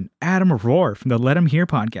Newman, Adam Rohr from the Let 'Em Hear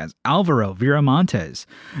podcast, Alvaro Viramontes,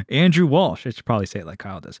 Andrew Walsh, I should probably say it like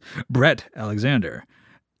Kyle does, Brett Alexander,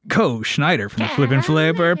 Co Schneider from the Flippin'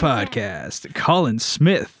 Flipper podcast, Colin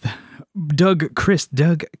Smith, Doug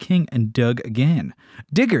King, and Doug again,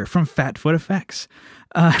 Digger from Fatfoot Effects,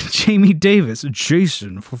 Jamie Davis,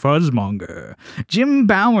 Jason Fuzzmonger, Jim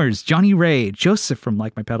Bowers, Johnny Ray, Joseph from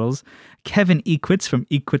Like My Pedals, Kevin Equitz from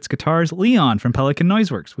Equitz Guitars, Leon from Pelican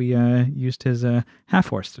Noiseworks. We used his half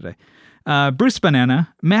horse today. Bruce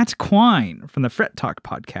Banana, Matt Quine from the Fret Talk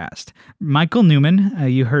podcast, Michael Newman,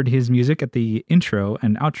 you heard his music at the intro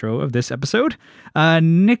and outro of this episode,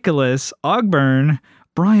 Nicholas Ogburn,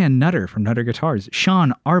 Brian Nutter from Nutter Guitars,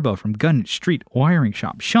 Sean Arbo from Gun Street Wiring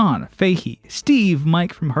Shop, Sean Fahey, Steve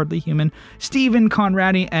Mike from Hardly Human, Stephen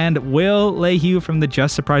Conradi, and Will Lehue from the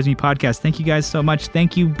Just Surprise Me podcast. Thank you guys so much.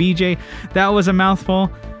 Thank you, BJ. That was a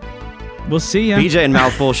mouthful. We'll see ya. BJ and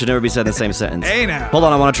mouthful should never be said in the same sentence. Hey now. Hold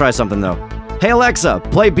on, I want to try something though. Hey Alexa,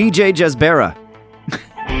 play BJ Jesbera.